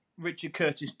what Richard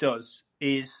Curtis does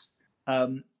is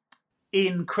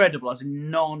incredible, as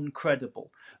in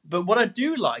non-credible. But what I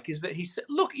do like is that he said,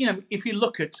 "Look, if you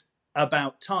look at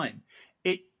About Time,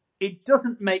 it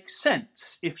doesn't make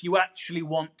sense if you actually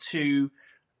want to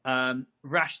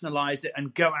rationalize it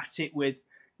and go at it with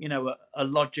a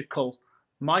logical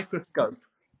microscope."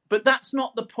 But that's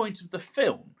not the point of the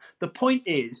film. The point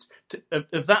is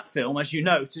of that film, as you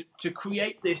know, to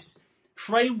create this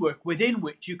framework within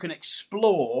which you can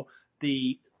explore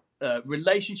the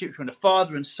relationship between a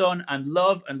father and son, and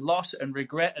love and loss and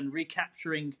regret and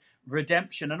recapturing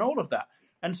redemption and all of that.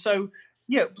 And so,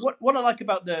 yeah, what I like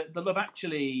about the Love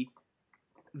Actually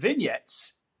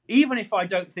vignettes, even if I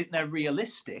don't think they're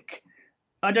realistic,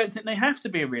 I don't think they have to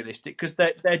be realistic, because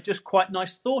they're just quite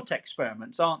nice thought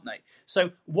experiments, aren't they?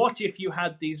 So what if you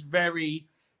had these very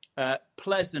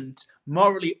pleasant,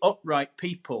 morally upright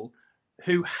people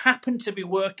who happen to be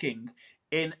working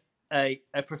in a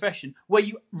profession where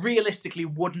you realistically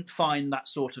wouldn't find that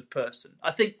sort of person?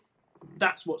 I think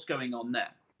that's what's going on there.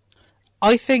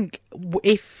 I think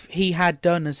if he had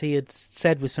done as he had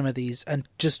said with some of these and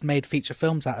just made feature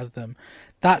films out of them,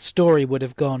 that story would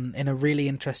have gone in a really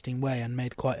interesting way and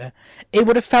made quite a... It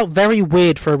would have felt very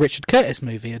weird for a Richard Curtis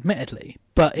movie, admittedly,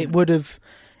 but it would have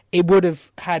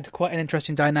had quite an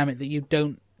interesting dynamic that you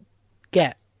don't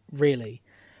get, really.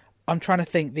 I'm trying to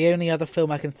think. The only other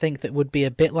film I can think that would be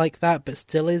a bit like that, but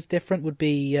still is different, would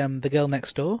be The Girl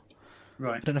Next Door.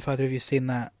 Right. I don't know if either of you have seen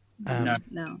that.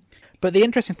 No. But the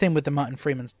interesting thing with the Martin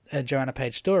Freeman Joanna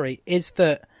Page story is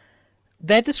that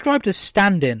they're described as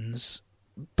stand-ins,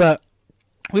 but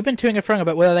we've been toing and froing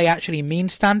about whether they actually mean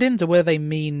stand-ins or whether they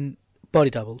mean body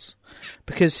doubles.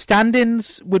 Because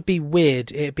stand-ins would be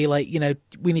weird. It'd be like,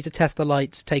 we need to test the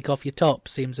lights, take off your top.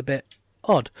 Seems a bit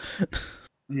odd.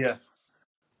 Yeah.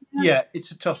 Yeah, it's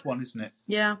a tough one, isn't it?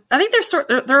 Yeah. I think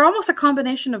they're almost a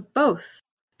combination of both.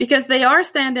 Because they are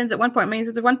stand-ins at one point. I mean,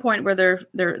 there's one point where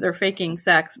they're faking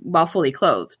sex while fully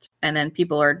clothed, and then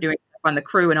people are doing it on the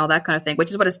crew and all that kind of thing, which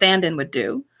is what a stand-in would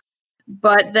do.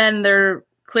 But then they're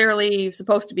clearly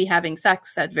supposed to be having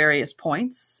sex at various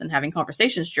points and having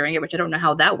conversations during it, which I don't know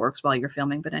how that works while you're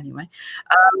filming, but anyway.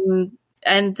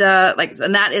 And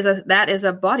that is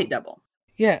a body double.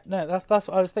 Yeah, no, that's what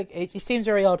I was thinking. It seems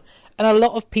very odd, and a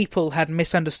lot of people had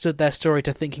misunderstood their story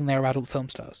to thinking they were adult film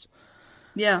stars.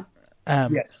 Yeah.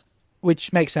 Yes.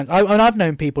 Which makes sense. I've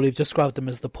known people who've described them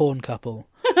as the porn couple,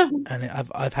 and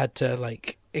I've had to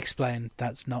explain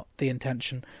that's not the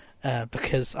intention,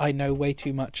 because I know way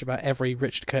too much about every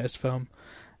Richard Curtis film.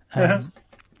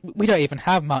 We don't even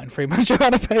have Martin Freeman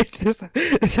Joanna Page this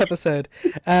episode.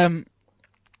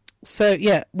 So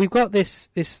yeah, we've got the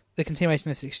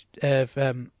continuation of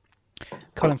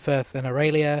Colin Firth and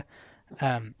Aurelia,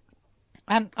 and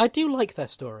I do like their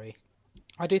story.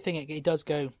 I do think it does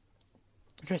go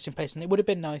interesting place, and it would have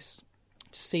been nice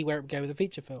to see where it would go with a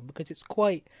feature film, because it's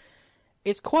quite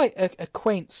a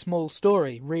quaint small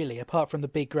story, really, apart from the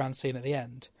big grand scene at the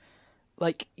end.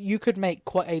 Like, you could make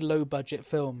quite a low budget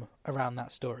film around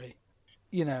that story,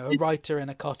 a writer in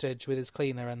a cottage with his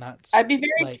cleaner, and that's... I'd be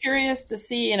very curious to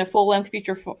see in a full-length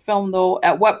feature film, though,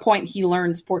 at what point he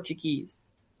learns Portuguese.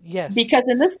 Yes, because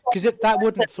in this, that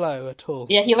wouldn't flow at all.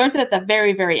 Yeah, he learns it at the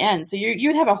very, very end. So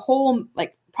you'd have a whole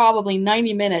probably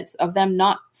 90 minutes of them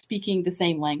not speaking the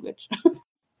same language,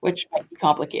 which might be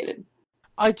complicated.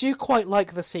 I do quite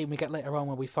like the scene we get later on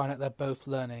where we find out they're both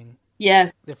learning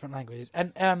different languages.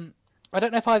 And I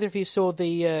don't know if either of you saw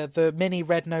the mini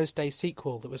Red Nose Day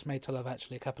sequel that was made to Love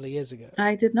Actually a couple of years ago.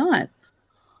 I did not.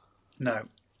 No.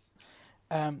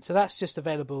 So that's just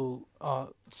available.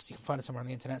 You can find it somewhere on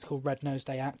the internet. It's called Red Nose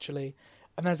Day Actually.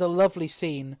 And there's a lovely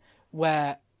scene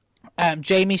where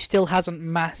Jamie still hasn't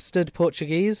mastered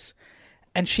Portuguese,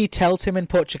 and she tells him in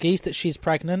Portuguese that she's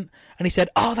pregnant, and he said,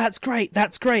 "Oh, that's great,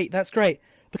 that's great, that's great.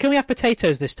 But can we have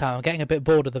potatoes this time? I'm getting a bit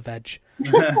bored of the veg."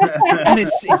 And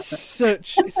it's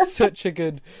such a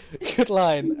good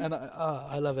line, and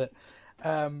I love it.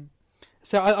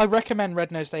 So I recommend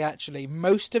Red Nose Day Actually.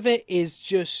 Most of it is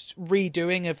just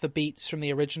redoing of the beats from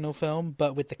the original film,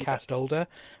 but with the cast older.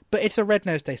 But it's a Red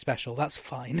Nose Day special. That's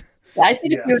fine. Yeah, I've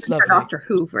seen it for Doctor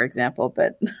Who, for example,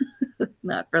 but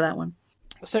not for that one.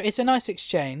 So it's a nice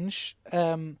exchange.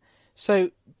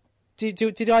 So did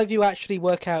either of you actually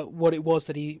work out what it was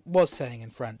that he was saying in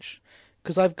French?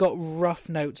 Because I've got rough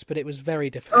notes, but it was very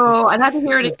difficult. Oh, I'd have to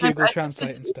hear it with Google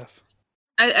Translate and stuff.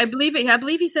 I believe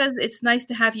he says it's nice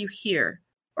to have you here,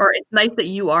 or it's nice that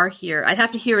you are here. I'd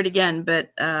have to hear it again,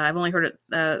 but I've only heard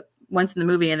it once in the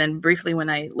movie and then briefly when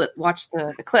I watched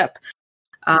the clip.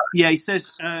 He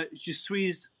says, je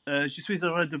suis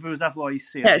heureux de vous avoir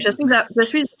ici. Yeah, je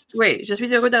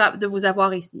suis heureux de vous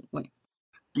avoir ici. Oui.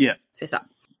 Yeah. C'est ça.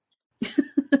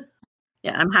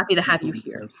 Yeah, I'm happy to have you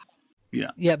here.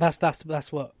 Yeah,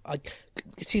 that's what I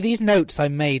see. These notes I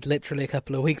made literally a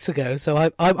couple of weeks ago,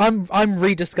 so I'm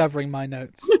rediscovering my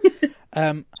notes.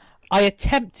 I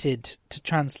attempted to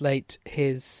translate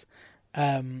his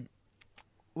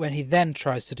when he then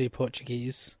tries to do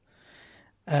Portuguese,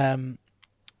 and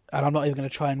I'm not even going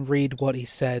to try and read what he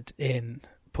said in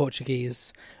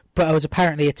Portuguese, but I was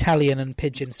apparently Italian and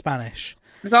pidgin Spanish.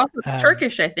 There's also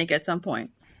Turkish, I think, at some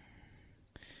point.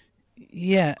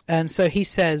 Yeah, and so he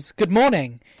says, "Good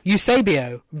morning,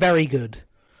 Eusebio. Very good."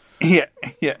 Yeah.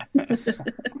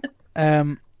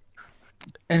 And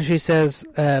she says,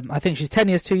 I think she's 10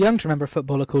 years too young to remember a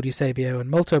footballer called Eusebio, and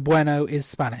molto bueno is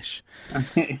Spanish. So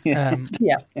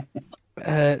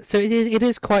it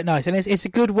is quite nice, and it's a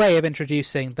good way of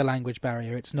introducing the language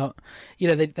barrier. It's not,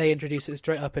 they introduce it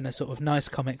straight up in a sort of nice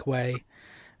comic way.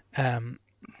 And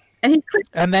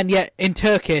then, in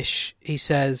Turkish, he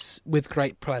says, "with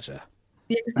great pleasure."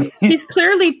 He's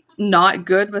clearly not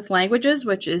good with languages,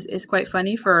 which is quite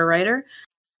funny for a writer.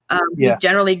 He's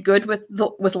generally good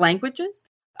with languages.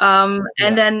 And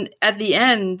then at the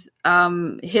end,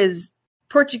 his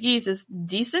Portuguese is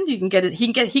decent. You can get it.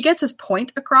 He gets his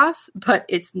point across, but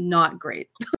it's not great.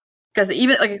 Because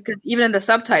even in the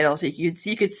subtitles,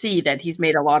 you could see that he's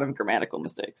made a lot of grammatical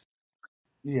mistakes.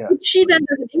 Yeah. She then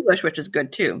does in English, which is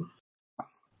good too.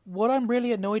 What I'm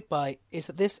really annoyed by is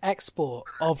that this export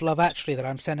of Love Actually that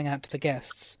I'm sending out to the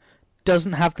guests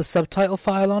doesn't have the subtitle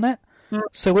file on it. Mm.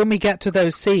 So when we get to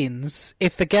those scenes,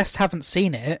 if the guests haven't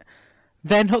seen it,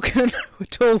 they're not going to know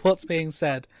at all what's being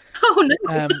said. Oh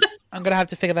no! I'm going to have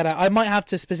to figure that out. I might have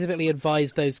to specifically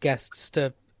advise those guests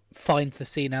to find the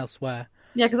scene elsewhere.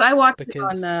 Yeah, because I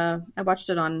watched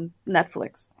it on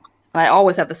Netflix. I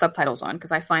always have the subtitles on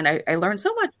because I find I learn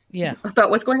so much about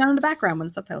what's going on in the background when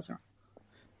the subtitles are on.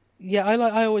 Yeah,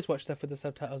 I always watch stuff with the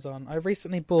subtitles on. I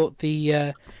recently bought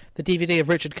the DVD of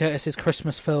Richard Curtis's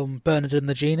Christmas film Bernard and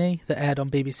the Genie that aired on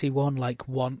BBC One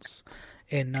once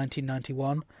in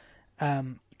 1991.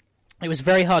 It was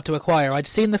very hard to acquire. I'd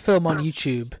seen the film on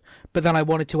YouTube, but then I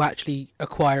wanted to actually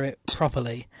acquire it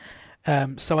properly.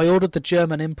 So I ordered the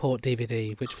German import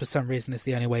DVD, which for some reason is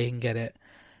the only way you can get it.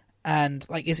 And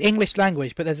it's English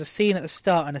language, but there's a scene at the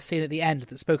start and a scene at the end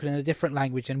that's spoken in a different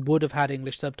language and would have had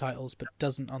English subtitles, but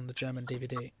doesn't on the German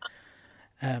DVD.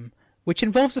 Which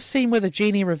involves a scene where the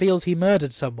genie reveals he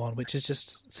murdered someone, which is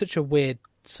just such a weird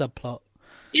subplot.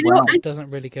 It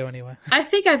doesn't really go anywhere. I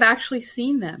think I've actually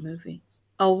seen that movie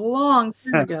a long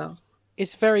time ago.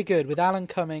 It's very good, with Alan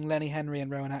Cumming, Lenny Henry, and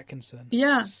Rowan Atkinson.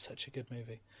 Yeah. It's such a good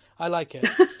movie. I like it.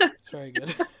 It's very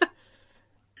good.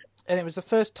 And it was the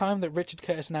first time that Richard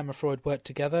Curtis and Emma Freud worked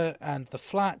together, and The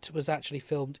Flat was actually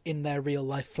filmed in their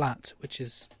real-life flat, which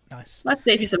is nice. Let's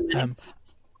save you some money.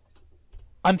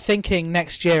 I'm thinking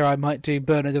next year I might do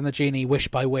Bernard and the Genie Wish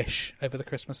by Wish over the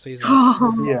Christmas season.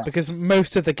 Because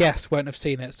most of the guests won't have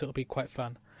seen it, so it'll be quite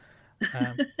fun.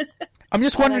 I'm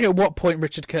just wondering at what point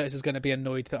Richard Curtis is going to be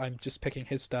annoyed that I'm just picking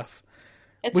his stuff.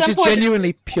 Which is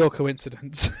genuinely pure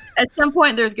coincidence. At some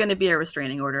point, there's going to be a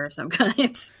restraining order of some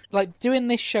kind. Doing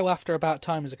this show after About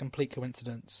Time is a complete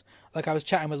coincidence. I was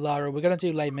chatting with Lara, we're going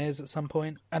to do Les Mis at some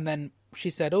point, and then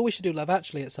she said, we should do Love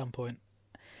Actually at some point.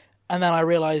 And then I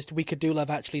realised we could do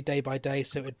Love Actually day by day,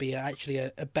 so it would be actually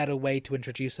a better way to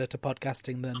introduce her to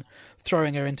podcasting than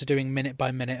throwing her into doing minute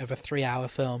by minute of a 3-hour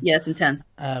film. Yeah, it's intense.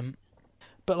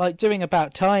 But doing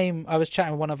About Time, I was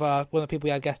chatting with one of the people we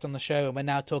had guest on the show, and we're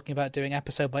now talking about doing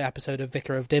episode by episode of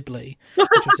Vicar of Dibley,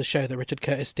 which was a show that Richard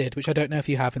Curtis did, which I don't know if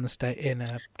you have in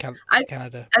the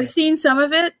Canada. I've seen some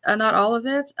of it, not all of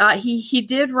it. He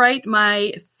did write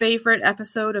my favorite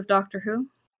episode of Doctor Who.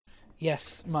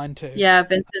 Yes, mine too. Yeah,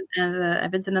 Vincent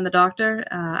and the Doctor.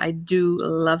 I do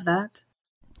love that.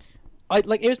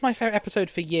 It was my favourite episode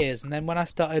for years, and then when I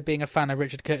started being a fan of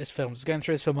Richard Curtis films, going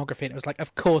through his filmography, and it was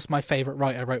of course my favourite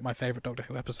writer wrote my favourite Doctor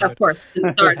Who episode. Of course,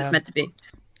 the start is meant to be.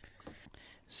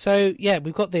 So, yeah,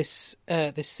 we've got this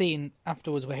scene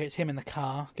afterwards where it's him in the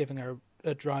car, giving her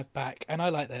a drive back, and I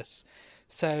like this.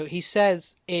 So he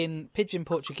says in Pidgin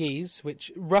Portuguese, which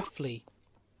roughly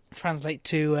translate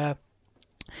to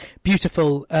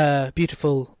beautiful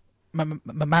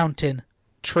mountain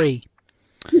tree.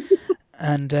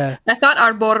 And I thought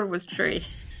arbor was tree.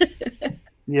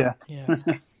 Yeah.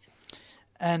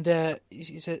 And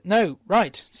he said, no,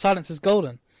 right, silence is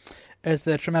golden. As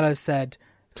Tremello said,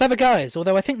 clever guys,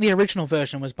 although I think the original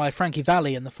version was by Frankie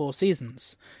Valli and the Four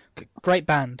Seasons. Great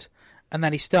band. And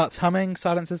then he starts humming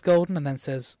Silence is Golden and then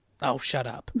says, oh, shut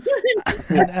up.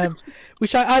 And,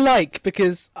 which I like,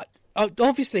 because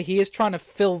obviously he is trying to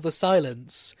fill the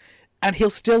silence, and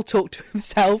he'll still talk to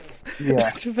himself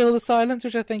to fill the silence,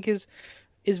 which I think is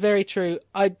very true.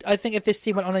 I think if this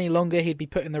scene went on any longer, he'd be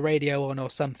putting the radio on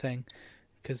or something,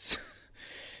 because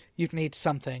you'd need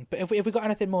something. But if we got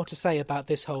anything more to say about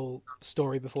this whole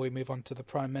story before we move on to the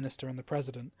Prime Minister and the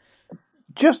President?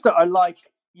 Just that I like,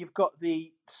 you've got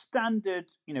the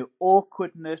standard,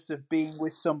 awkwardness of being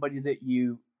with somebody that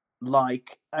you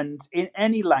like, and in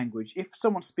any language, if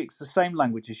someone speaks the same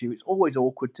language as you, it's always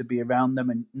awkward to be around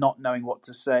them and not knowing what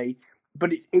to say.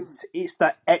 But it's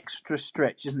that extra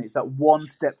stretch, isn't it? It's that one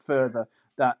step further,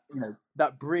 that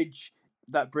that bridge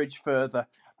further,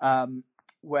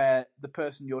 where the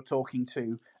person you're talking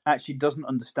to actually doesn't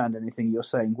understand anything you're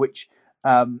saying, which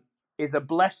is a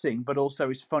blessing, but also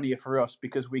is funnier for us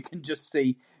because we can just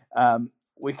see.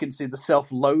 We can see the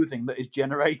self-loathing that is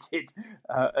generated.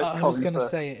 I was going to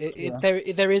say,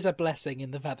 there is a blessing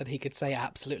in the fact that he could say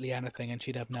absolutely anything and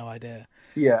she'd have no idea.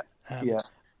 Yeah.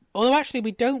 Although actually,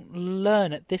 we don't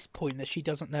learn at this point that she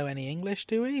doesn't know any English,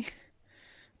 do we?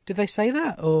 Did they say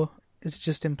that, or is it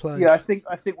just implied? Yeah, I think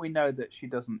we know that she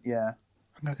doesn't. Yeah,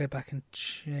 I'm gonna go back and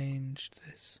change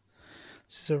this.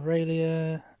 This is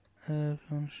Aurelia.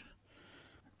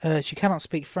 She cannot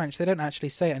speak French. They don't actually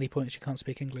say at any point she can't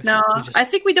speak English. No, I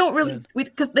think we don't really,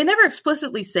 because they never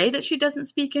explicitly say that she doesn't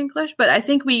speak English, but I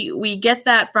think we get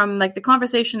that from like the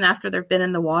conversation after they've been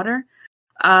in the water.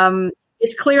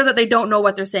 It's clear that they don't know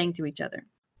what they're saying to each other.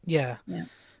 Yeah.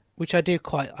 Which I do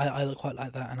quite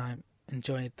like that, and I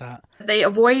enjoyed that. They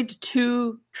avoid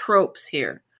two tropes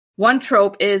here. One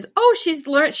trope is,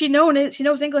 she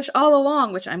knows English all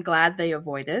along, which I'm glad they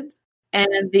avoided.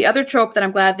 And the other trope that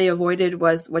I'm glad they avoided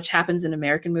was, which happens in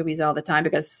American movies all the time,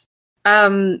 because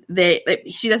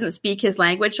she doesn't speak his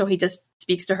language, so he just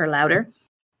speaks to her louder.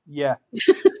 Yeah.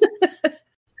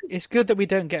 It's good that we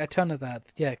don't get a ton of that,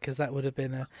 because that would have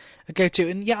been a go-to.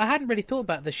 And I hadn't really thought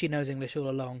about that she knows English all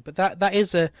along, but that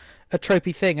is a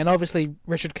tropey thing. And obviously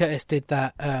Richard Curtis did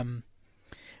that,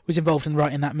 was involved in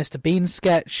writing that Mr. Bean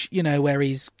sketch, where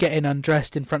he's getting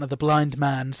undressed in front of the blind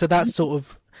man. So that sort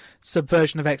of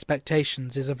subversion of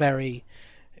expectations is a very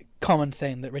common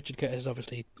thing that Richard Curtis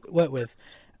obviously worked with.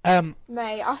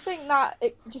 Mate, I think that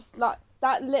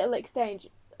that little exchange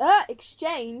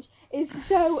is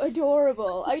so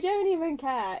adorable. I don't even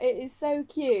care. It is so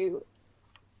cute.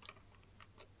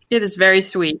 It is very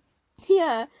sweet.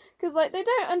 Yeah, because they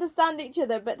don't understand each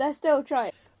other, but they're still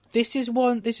trying. This is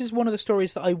one of the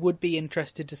stories that I would be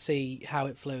interested to see how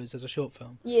it flows as a short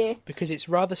film. Yeah. Because it's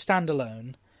rather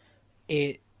standalone.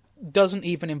 It doesn't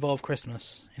even involve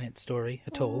Christmas in its story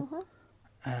at all.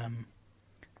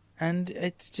 And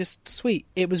it's just sweet.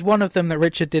 It was one of them that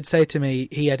Richard did say to me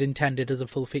he had intended as a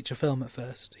full feature film at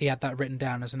first. He had that written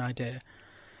down as an idea.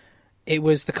 It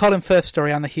was the Colin Firth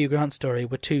story and the Hugh Grant story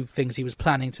were two things he was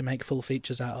planning to make full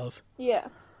features out of. Yeah.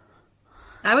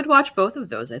 I would watch both of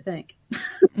those, I think.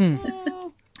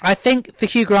 I think the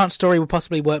Hugh Grant story would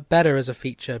possibly work better as a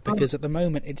feature, because at the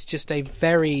moment it's just a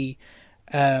very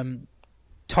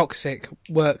toxic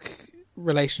work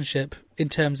relationship in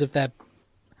terms of their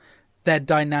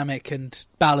dynamic and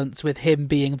balance, with him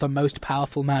being the most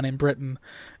powerful man in Britain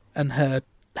and her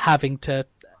having to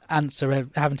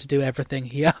do everything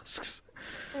he asks.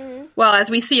 Well, as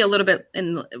we see a little bit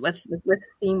with the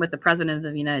scene with the President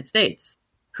of the United States,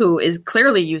 who is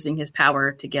clearly using his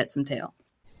power to get some tail.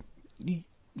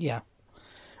 Yeah.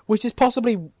 Which is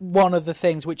possibly one of the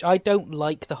things which I don't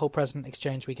like, the whole president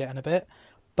exchange we get in a bit,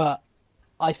 but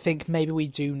I think maybe we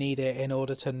do need it in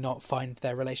order to not find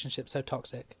their relationship so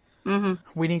toxic. Mm-hmm.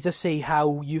 We need to see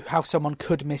how someone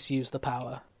could misuse the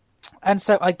power. And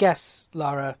so I guess,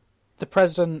 Lara, the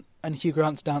president and Hugh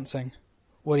Grant's dancing.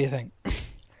 What do you think?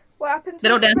 What happens? They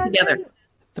don't dance together.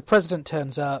 The president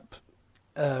turns up.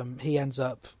 He ends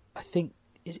up, I think,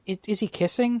 is he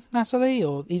kissing Natalie?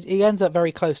 Or he ends up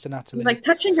very close to Natalie. He's like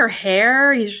touching her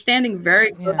hair. He's standing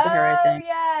very close to her, I think. Oh,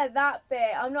 yeah, that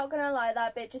bit. I'm not going to lie,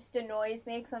 that bit just annoys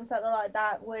me, because I'm sort of like,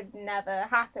 that would never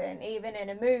happen, even in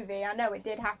a movie. I know it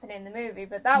did happen in the movie,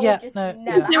 but that would just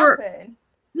never happen.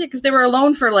 Yeah, because they were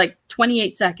alone for like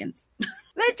 28 seconds.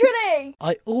 Literally!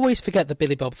 I always forget that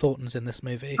Billy Bob Thornton's in this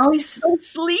movie. Oh, he's so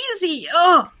sleazy!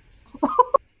 Oh!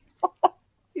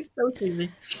 He's so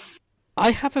sleazy.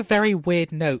 I have a very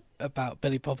weird note about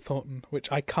Billy Bob Thornton,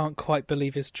 which I can't quite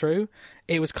believe is true.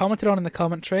 It was commented on in the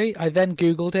commentary. I then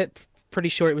Googled it, pretty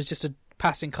sure it was just a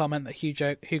passing comment that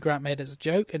Hugh Grant made as a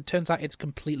joke, and turns out it's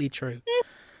completely true.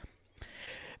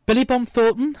 Billy Bob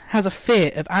Thornton has a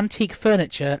fear of antique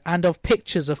furniture and of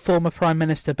pictures of former Prime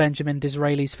Minister Benjamin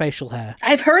Disraeli's facial hair.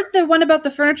 I've heard the one about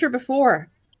the furniture before.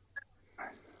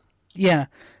 Yeah,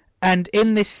 and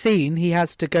in this scene, he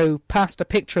has to go past a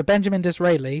picture of Benjamin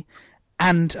Disraeli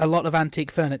and a lot of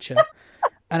antique furniture.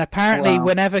 And apparently,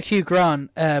 whenever Hugh Grant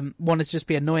wanted to just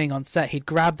be annoying on set, he'd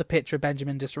grab the picture of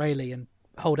Benjamin Disraeli and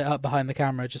hold it up behind the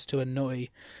camera just to annoy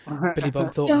Billy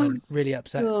Bob Thornton and really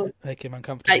upset, make him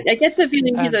uncomfortable. I get the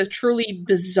feeling he's a truly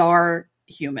bizarre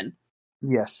human.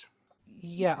 Yes.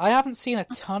 Yeah, I haven't seen a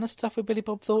ton of stuff with Billy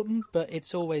Bob Thornton, but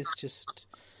it's always just...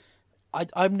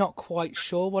 I'm not quite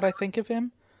sure what I think of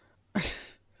him.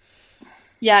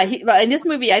 Yeah, in this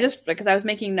movie, because I was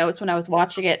making notes when I was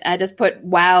watching it, I just put,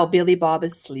 wow, Billy Bob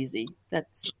is sleazy.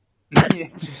 That's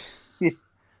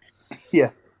Yeah.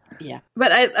 Yeah.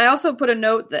 But I also put a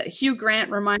note that Hugh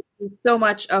Grant reminds me so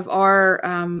much of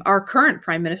our current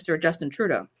Prime Minister, Justin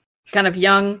Trudeau. Kind of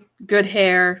young, good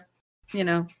hair,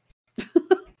 It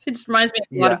just reminds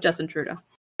me a lot of Justin Trudeau.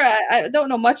 I don't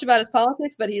know much about his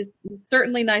politics, but he's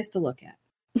certainly nice to look at.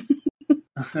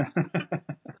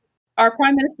 Our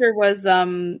Prime Minister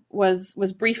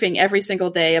was briefing every single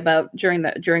day about during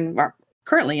our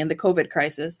currently in the COVID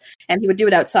crisis. And he would do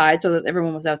it outside so that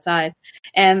everyone was outside.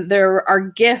 And there are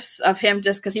gifs of him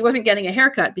just because he wasn't getting a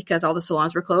haircut because all the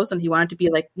salons were closed, and he wanted to be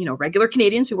like, regular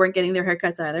Canadians who weren't getting their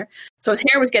haircuts either. So his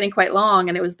hair was getting quite long,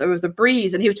 and there was a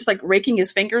breeze, and he was just like raking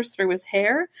his fingers through his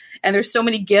hair. And there's so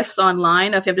many gifs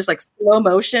online of him just like slow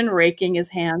motion raking his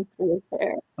hands through his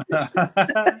hair.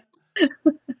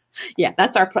 Yeah,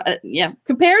 that's our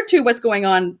compared to what's going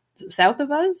on south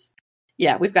of us.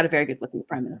 Yeah, we've got a very good looking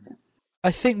prime minister.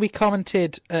 I think we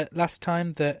commented last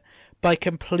time that by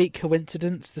complete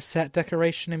coincidence, the set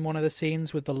decoration in one of the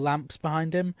scenes with the lamps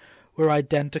behind him were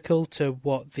identical to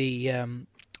what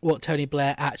what Tony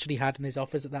Blair actually had in his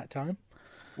office at that time.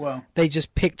 Well, they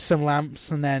just picked some lamps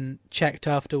and then checked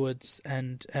afterwards,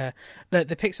 and they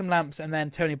picked some lamps, and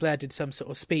then Tony Blair did some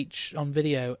sort of speech on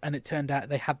video, and it turned out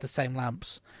they had the same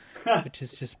lamps, which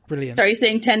is just brilliant. So are you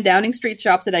saying 10 Downing Street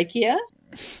shops at IKEA?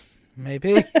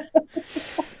 Maybe.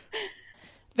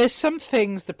 There's some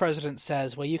things the president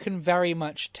says where you can very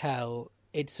much tell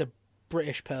it's a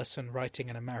British person writing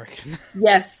an American.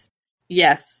 Yes.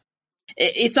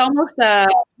 It's almost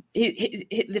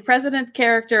the president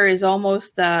character is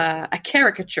almost a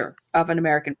caricature of an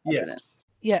American president.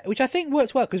 Yeah, which I think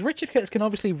works well, because Richard Curtis can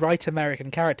obviously write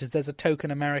American characters. There's a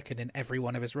token American in every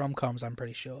one of his rom-coms, I'm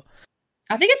pretty sure.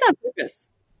 I think it's on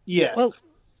purpose. Yeah. Well,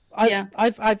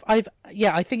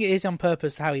 I think it is on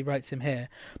purpose how he writes him here.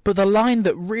 But the line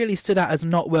that really stood out as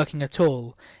not working at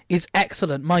all is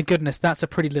excellent. My goodness, that's a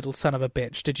pretty little son of a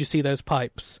bitch. Did you see those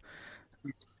pipes?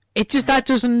 It just that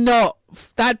just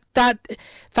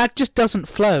doesn't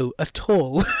flow at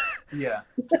all. Yeah.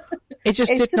 It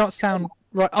just did not sound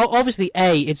right. Obviously,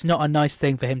 A, it's not a nice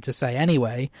thing for him to say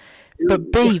anyway.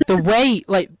 But B, the way,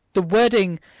 like, the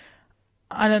wording,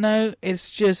 I don't know,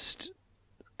 it's just,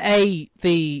 I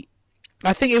think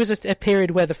it was a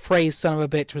period where the phrase son of a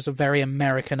bitch was a very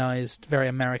Americanized, very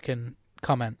American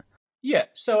comment. Yeah,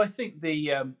 so I think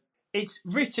it's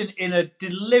written in a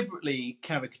deliberately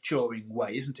caricaturing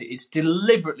way, isn't it? It's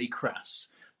deliberately crass.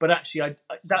 But actually,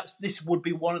 this would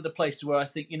be one of the places where I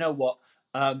think, you know what,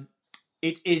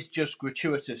 it is just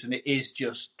gratuitous and it is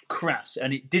just crass,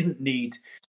 and it didn't need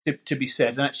to be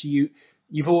said. And actually,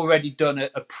 you've already done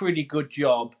a pretty good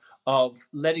job of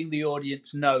letting the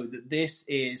audience know that this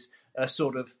is a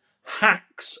sort of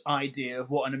hack's idea of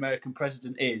what an American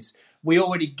president is. We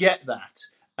already get that.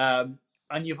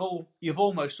 And you've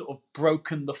almost sort of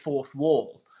broken the fourth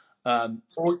wall,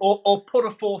 or put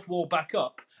a fourth wall back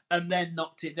up and then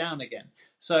knocked it down again.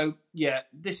 So yeah,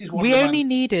 this is one. We only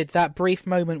needed that brief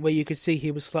moment where you could see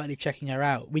he was slightly checking her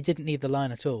out. We didn't need the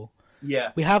line at all.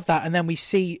 Yeah, we have that, and then we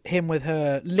see him with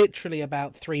her literally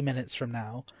about 3 minutes from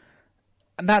now,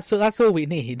 and that's all we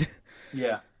need.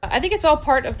 Yeah, I think it's all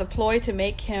part of the ploy to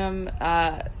make him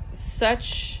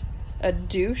such a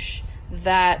douche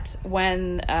that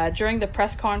when during the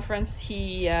press conference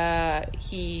he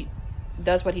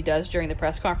does what he does during the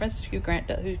press conference, Hugh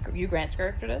Grant's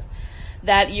character does,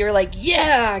 that you're like,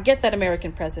 yeah, get that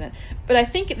American president. But I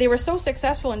think they were so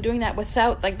successful in doing that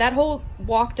without, like, that whole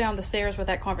walk down the stairs with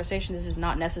that conversation is just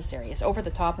not necessary. It's over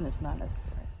the top and it's not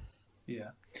necessary.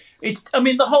 Yeah,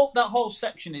 that whole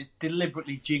section is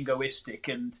deliberately jingoistic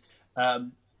and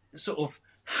sort of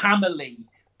hammerly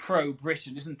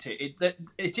pro-Britain, isn't it?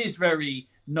 It is very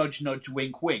nudge, nudge,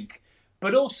 wink, wink.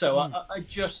 But also, I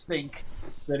just think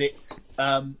that it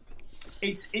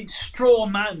straw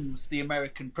mans the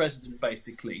American president,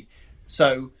 basically.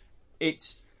 So it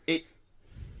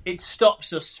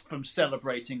stops us from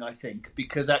celebrating, I think,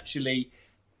 because actually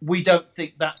we don't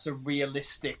think that's a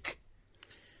realistic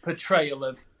portrayal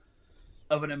of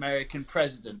an American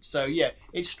president. So yeah,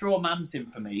 it straw mans him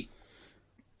for me.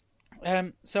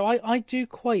 So I do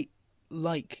quite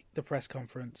like the press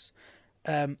conference.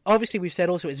 Obviously, we've said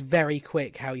also it's very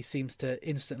quick how he seems to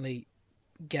instantly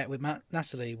get with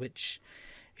Natalie, which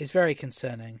is very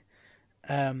concerning.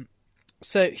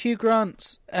 So Hugh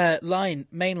Grant's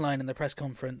main line in the press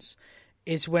conference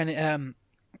is when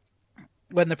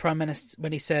the Prime Minister,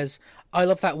 when he says, "I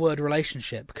love that word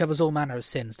relationship, covers all manner of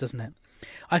sins, doesn't it?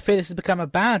 I fear this has become a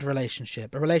bad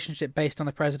relationship, a relationship based on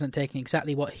the president taking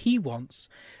exactly what he wants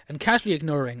and casually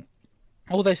ignoring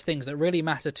all those things that really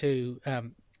matter to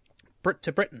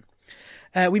Britain.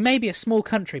 We may be a small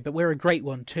country, but we're a great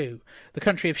one too. The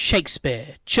country of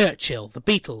Shakespeare, Churchill, the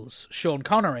Beatles, Sean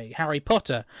Connery, Harry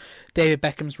Potter, David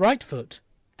Beckham's right foot,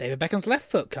 David Beckham's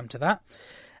left foot, come to that.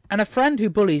 And a friend who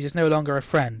bullies is no longer a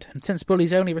friend, and since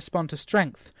bullies only respond to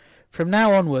strength, from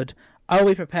now onward, I will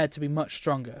be prepared to be much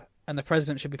stronger, and the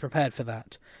president should be prepared for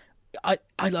that." I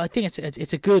think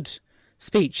it's a good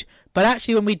speech, but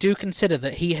actually when we do consider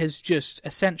that he has just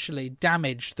essentially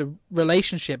damaged the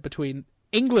relationship between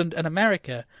England and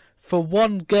America for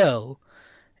one girl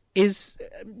is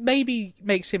maybe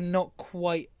makes him not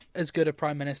quite as good a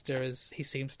prime minister as he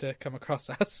seems to come across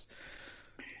as.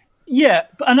 Yeah,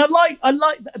 and I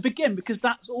like that again because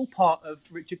that's all part of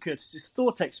Richard Curtis's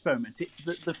thought experiment.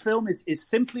 The film is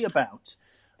simply about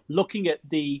looking at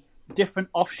the different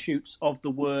offshoots of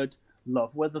the word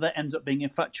love, whether that ends up being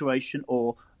infatuation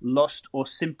or lust or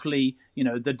simply,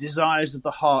 the desires of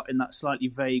the heart in that slightly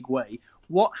vague way.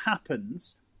 What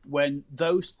happens when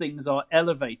those things are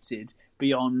elevated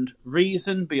beyond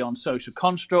reason, beyond social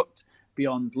construct,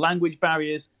 beyond language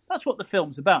barriers? That's what the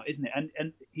film's about, isn't it?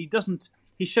 And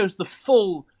he shows the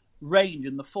full range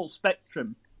and the full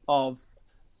spectrum of,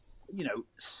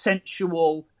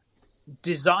 sensual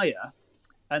desire.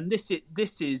 And this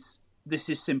is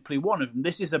simply one of them.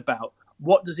 This is about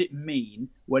what does it mean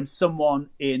when someone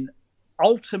in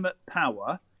ultimate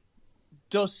power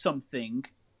does something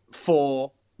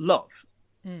for love.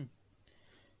 Mm.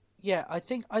 Yeah, I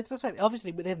think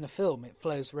obviously within the film it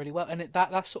flows really well, and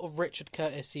that sort of Richard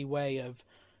Curtis-y way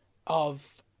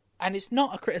of, and it's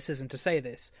not a criticism to say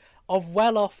this, of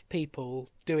well-off people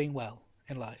doing well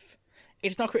in life.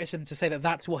 It's not criticism to say that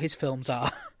that's what his films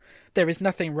are. There is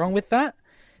nothing wrong with that.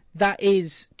 That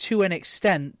is, to an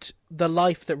extent, the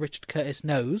life that Richard Curtis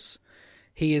knows.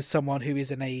 He is someone who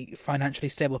is in a financially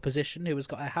stable position, who has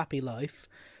got a happy life.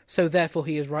 So therefore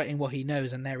he is writing what he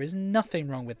knows, and there is nothing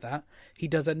wrong with that. He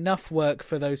does enough work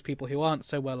for those people who aren't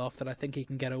so well off that I think he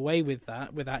can get away with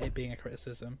that without it being a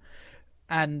criticism.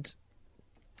 And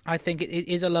I think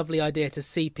it is a lovely idea to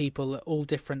see people at all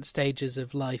different stages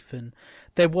of life. And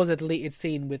there was a deleted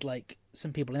scene with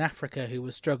some people in Africa who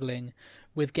were struggling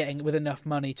with enough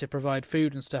money to provide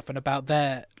food and stuff, and about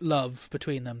their love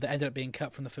between them that ended up being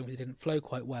cut from the film because it didn't flow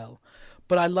quite well.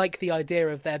 But I like the idea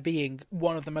of there being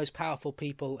one of the most powerful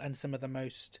people and some of the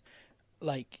most,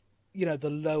 the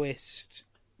lowest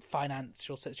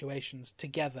financial situations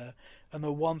together, and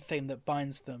the one thing that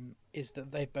binds them is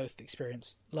that they've both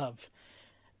experienced love.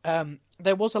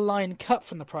 There was a line cut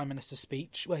from the Prime Minister's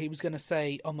speech where he was going to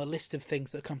say on the list of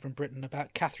things that come from Britain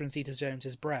about Catherine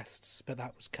Zeta-Jones's breasts, but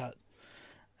that was cut.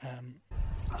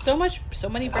 So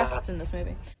many breasts in this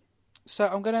movie. So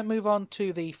I'm going to move on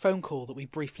to the phone call that we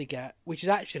briefly get, which is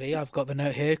actually, I've got the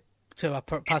note here to our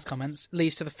past comments,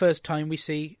 leads to the first time we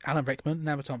see Alan Rickman and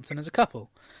Emma Thompson as a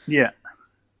couple. Yeah.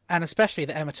 And especially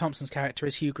that Emma Thompson's character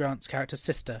is Hugh Grant's character's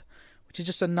sister, which is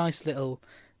just a nice little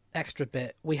extra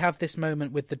bit. We have this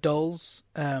moment with the dolls.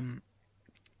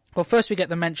 Well, first we get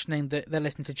them mentioning that they're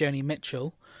listening to Joni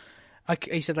Mitchell.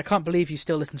 He says, "I can't believe you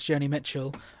still listen to Joni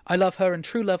Mitchell. I love her and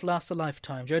true love lasts a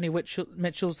lifetime. Joni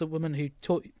Mitchell's the woman who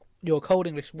taught your cold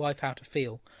English wife how to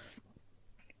feel."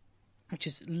 Which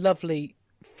is lovely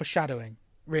foreshadowing,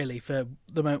 really, for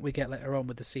the moment we get later on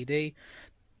with the CD.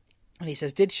 And he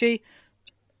says, "Did she?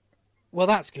 Well,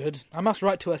 that's good. I must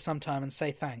write to her sometime and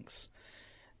say thanks."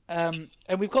 And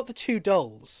we've got the two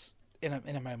dolls in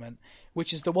a moment,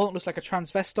 which is the one that looks like a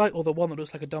transvestite or the one that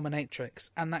looks like a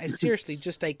dominatrix, and that is seriously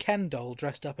just a Ken doll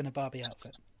dressed up in a Barbie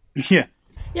outfit. Yeah.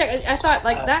 Yeah, I thought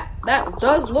that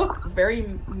does look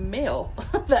very male.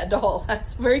 That doll. I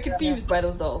was very confused by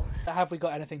those dolls. Have we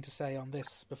got anything to say on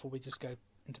this before we just go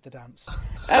into the dance?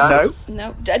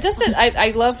 No. Just that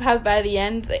I love how by the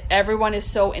end everyone is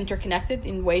so interconnected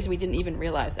in ways we didn't even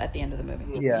realize at the end of the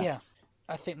movie. Yeah.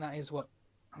 I think that is what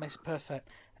makes it perfect.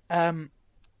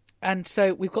 And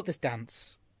so we've got this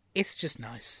dance. It's just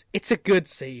nice. It's a good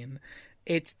scene.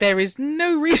 There is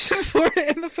no reason for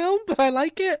it in the film, but I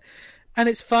like it. And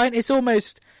it's fine. It's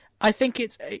almost, I think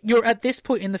you're at this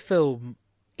point in the film,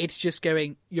 it's just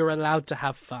going, you're allowed to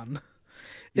have fun.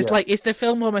 It's it's the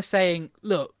film almost saying,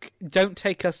 look, don't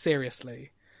take us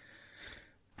seriously.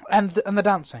 And the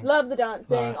dancing. Love the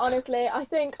dancing. Right. Honestly, I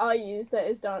think I use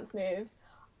those dance moves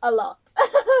a lot.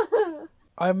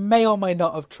 I may or may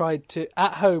not have tried to,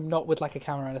 at home, not with a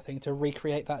camera or anything, to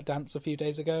recreate that dance a few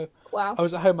days ago. Wow. I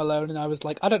was at home alone and I was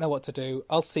like, I don't know what to do.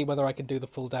 I'll see whether I can do the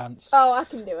full dance. Oh, I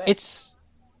can do it.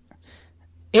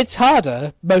 It's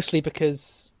harder, mostly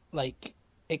because,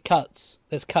 it cuts.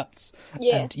 There's cuts.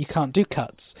 Yeah. And you can't do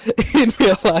cuts in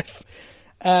real life.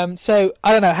 So,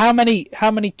 I don't know, how many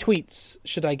tweets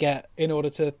should I get in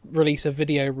order to release a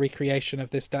video recreation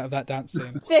of that dance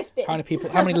scene? 50.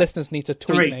 How many listeners need to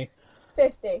tweet 3. me?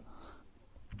 50.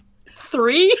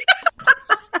 3?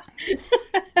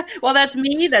 Well, that's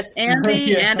me, that's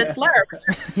Andy, and it's Lara.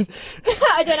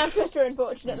 I don't have Twitter,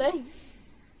 unfortunately.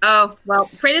 Oh,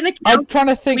 well, create an account, I'm trying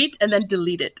to think, tweet, and then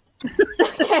delete it.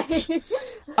 Okay.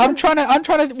 I'm trying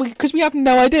to, because we have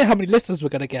no idea how many listeners we're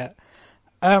going to get.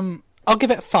 I'll give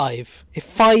it 5. If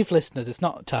 5 listeners, it's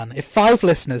not a ton. If 5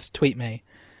 listeners tweet me,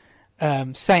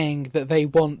 saying that they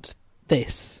want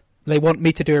this. They want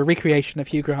me to do a recreation of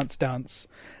Hugh Grant's dance.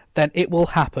 Then it will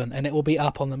happen, and it will be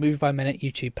up on the Move by Minute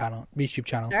YouTube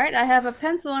channel. All right, I have a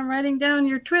pencil. I'm writing down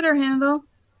your Twitter handle.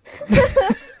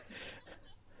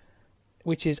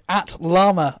 Which is at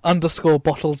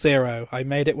llama_bottle0. I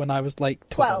made it when I was like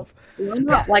 12.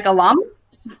 Like a llama?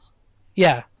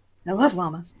 Yeah. I love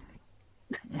llamas.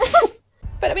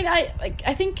 But I mean,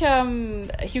 I think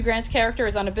Hugh Grant's character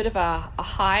is on a bit of a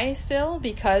high still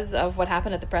because of what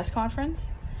happened at the press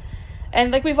conference.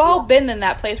 And like we've all been in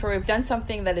that place where we've done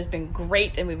something that has been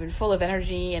great and we've been full of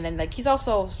energy, and then like he's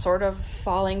also sort of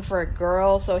falling for a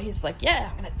girl, so he's like, yeah,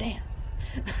 I'm gonna dance.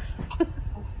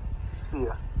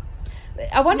 Yeah.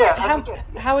 I wonder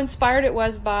how inspired it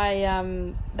was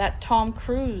by that Tom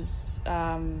Cruise.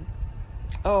 I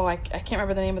can't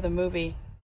remember the name of the movie.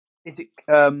 Is it?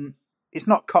 It's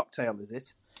not Cocktail, is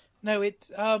it? No, it's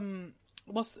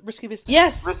what's Risky Business?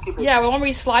 Yes. Risky Business. Yeah, the one where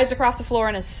he slides across the floor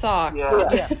in his socks.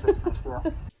 Yeah.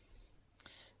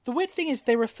 The weird thing is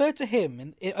they refer to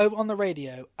him on the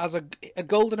radio as a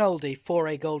golden oldie for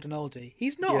a golden oldie.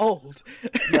 He's not old.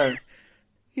 No.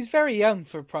 He's very young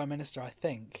for Prime Minister, I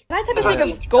think. And I tend to think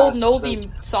of golden oldie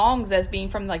songs as being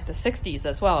from like the 60s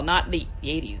as well, not the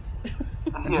 80s.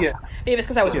 Yeah. Maybe it's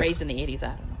because I was raised in the 80s, I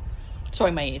don't know.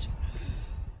 Showing my age.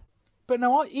 But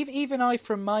no, even I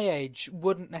from my age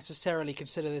wouldn't necessarily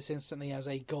consider this instantly as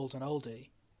a golden oldie.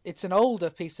 It's an older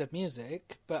piece of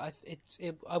music, but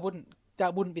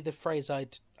that wouldn't be the phrase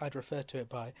I'd refer to it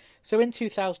by. So in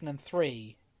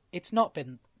 2003, it's not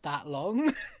been that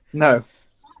long. No.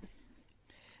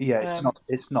 Yeah,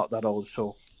 it's not that old at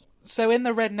all. So in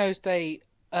the Red Nose Day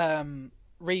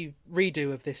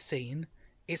redo of this scene,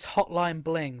 it's Hotline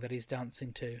Bling that he's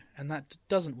dancing to, and that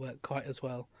doesn't work quite as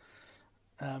well.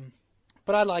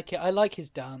 But I like it. I like his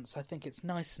dance. I think it's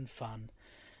nice and fun.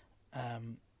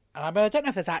 And I don't know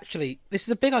if there's actually... This is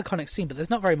a big iconic scene, but there's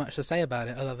not very much to say about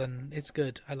it other than it's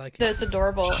good. I like it. It's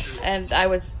adorable, and I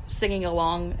was singing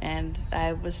along, and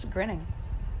I was grinning.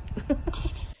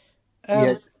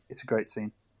 Yeah, it's a great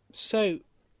scene. So,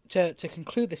 to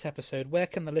conclude this episode, where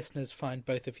can the listeners find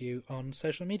both of you on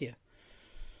social media?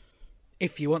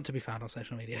 If you want to be found on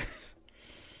social media.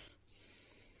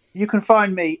 You can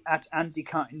find me at Andy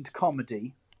Kind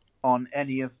Comedy on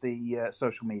any of the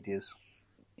social medias.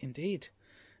 Indeed.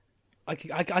 I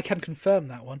can confirm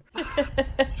that one.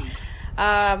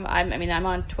 I'm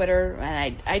on Twitter,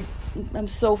 and I'm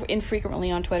so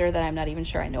infrequently on Twitter that I'm not even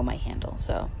sure I know my handle,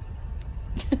 so...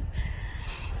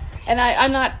 And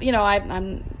I'm not,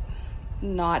 I'm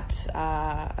not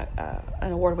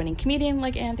an award-winning comedian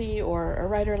like Andy or a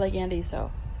writer like Andy, so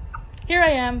here I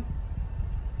am,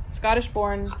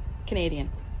 Scottish-born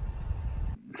Canadian.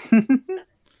 There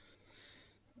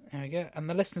we go. And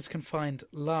the listeners can find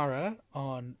Lara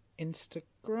on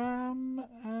Instagram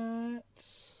at...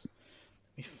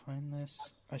 Let me find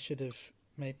this. I should have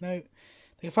made note.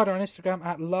 They can find her on Instagram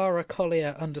at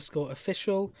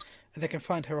LaraCollier_official. And they can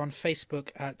find her on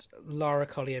Facebook at Lara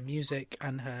Collier Music,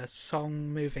 and her song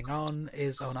Moving On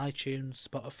is on iTunes,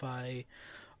 Spotify,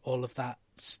 all of that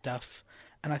stuff.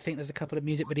 And I think there's a couple of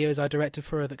music videos I directed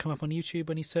for her that come up on YouTube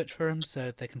when you search for them,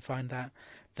 so they can find that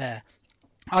there.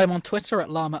 I'm on Twitter at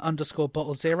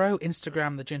llama_bottle0,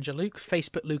 Instagram The Ginger Luke,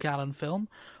 Facebook Luke Allen Film.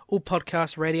 All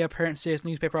podcasts, radio appearances,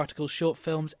 newspaper articles, short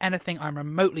films, anything I'm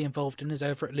remotely involved in is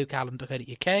over at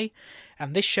lukeallen.co.uk.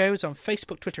 And this show is on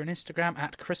Facebook, Twitter and Instagram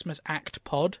at Christmas Act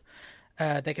Pod.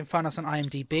 They can find us on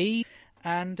IMDb.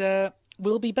 And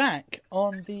we'll be back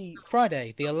on the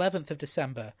Friday, the 11th of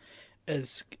December,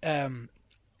 as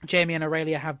Jamie and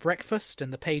Aurelia have breakfast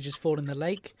and the pages fall in the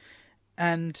lake.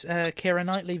 And Keira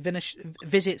Knightley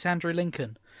visits Andrew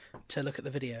Lincoln to look at the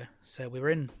video. So we're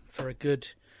in for a good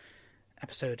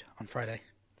episode on Friday.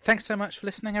 Thanks so much for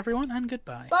listening, everyone, and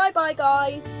goodbye. Bye-bye,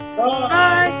 guys.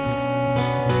 Bye.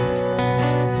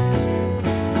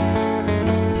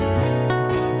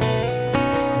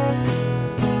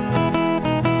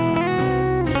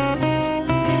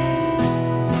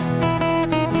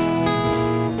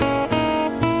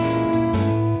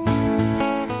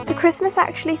 The Christmas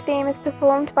Actually theme is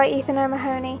performed by Ethan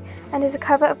O'Mahony and is a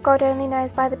cover of God Only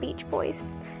Knows by the Beach Boys.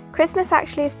 Christmas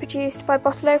Actually is produced by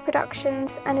Bottle-O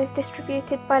Productions and is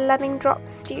distributed by Lemming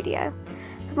Drops Studio.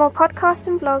 For more podcasts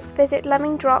and blogs, visit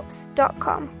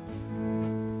lemmingdrops.com.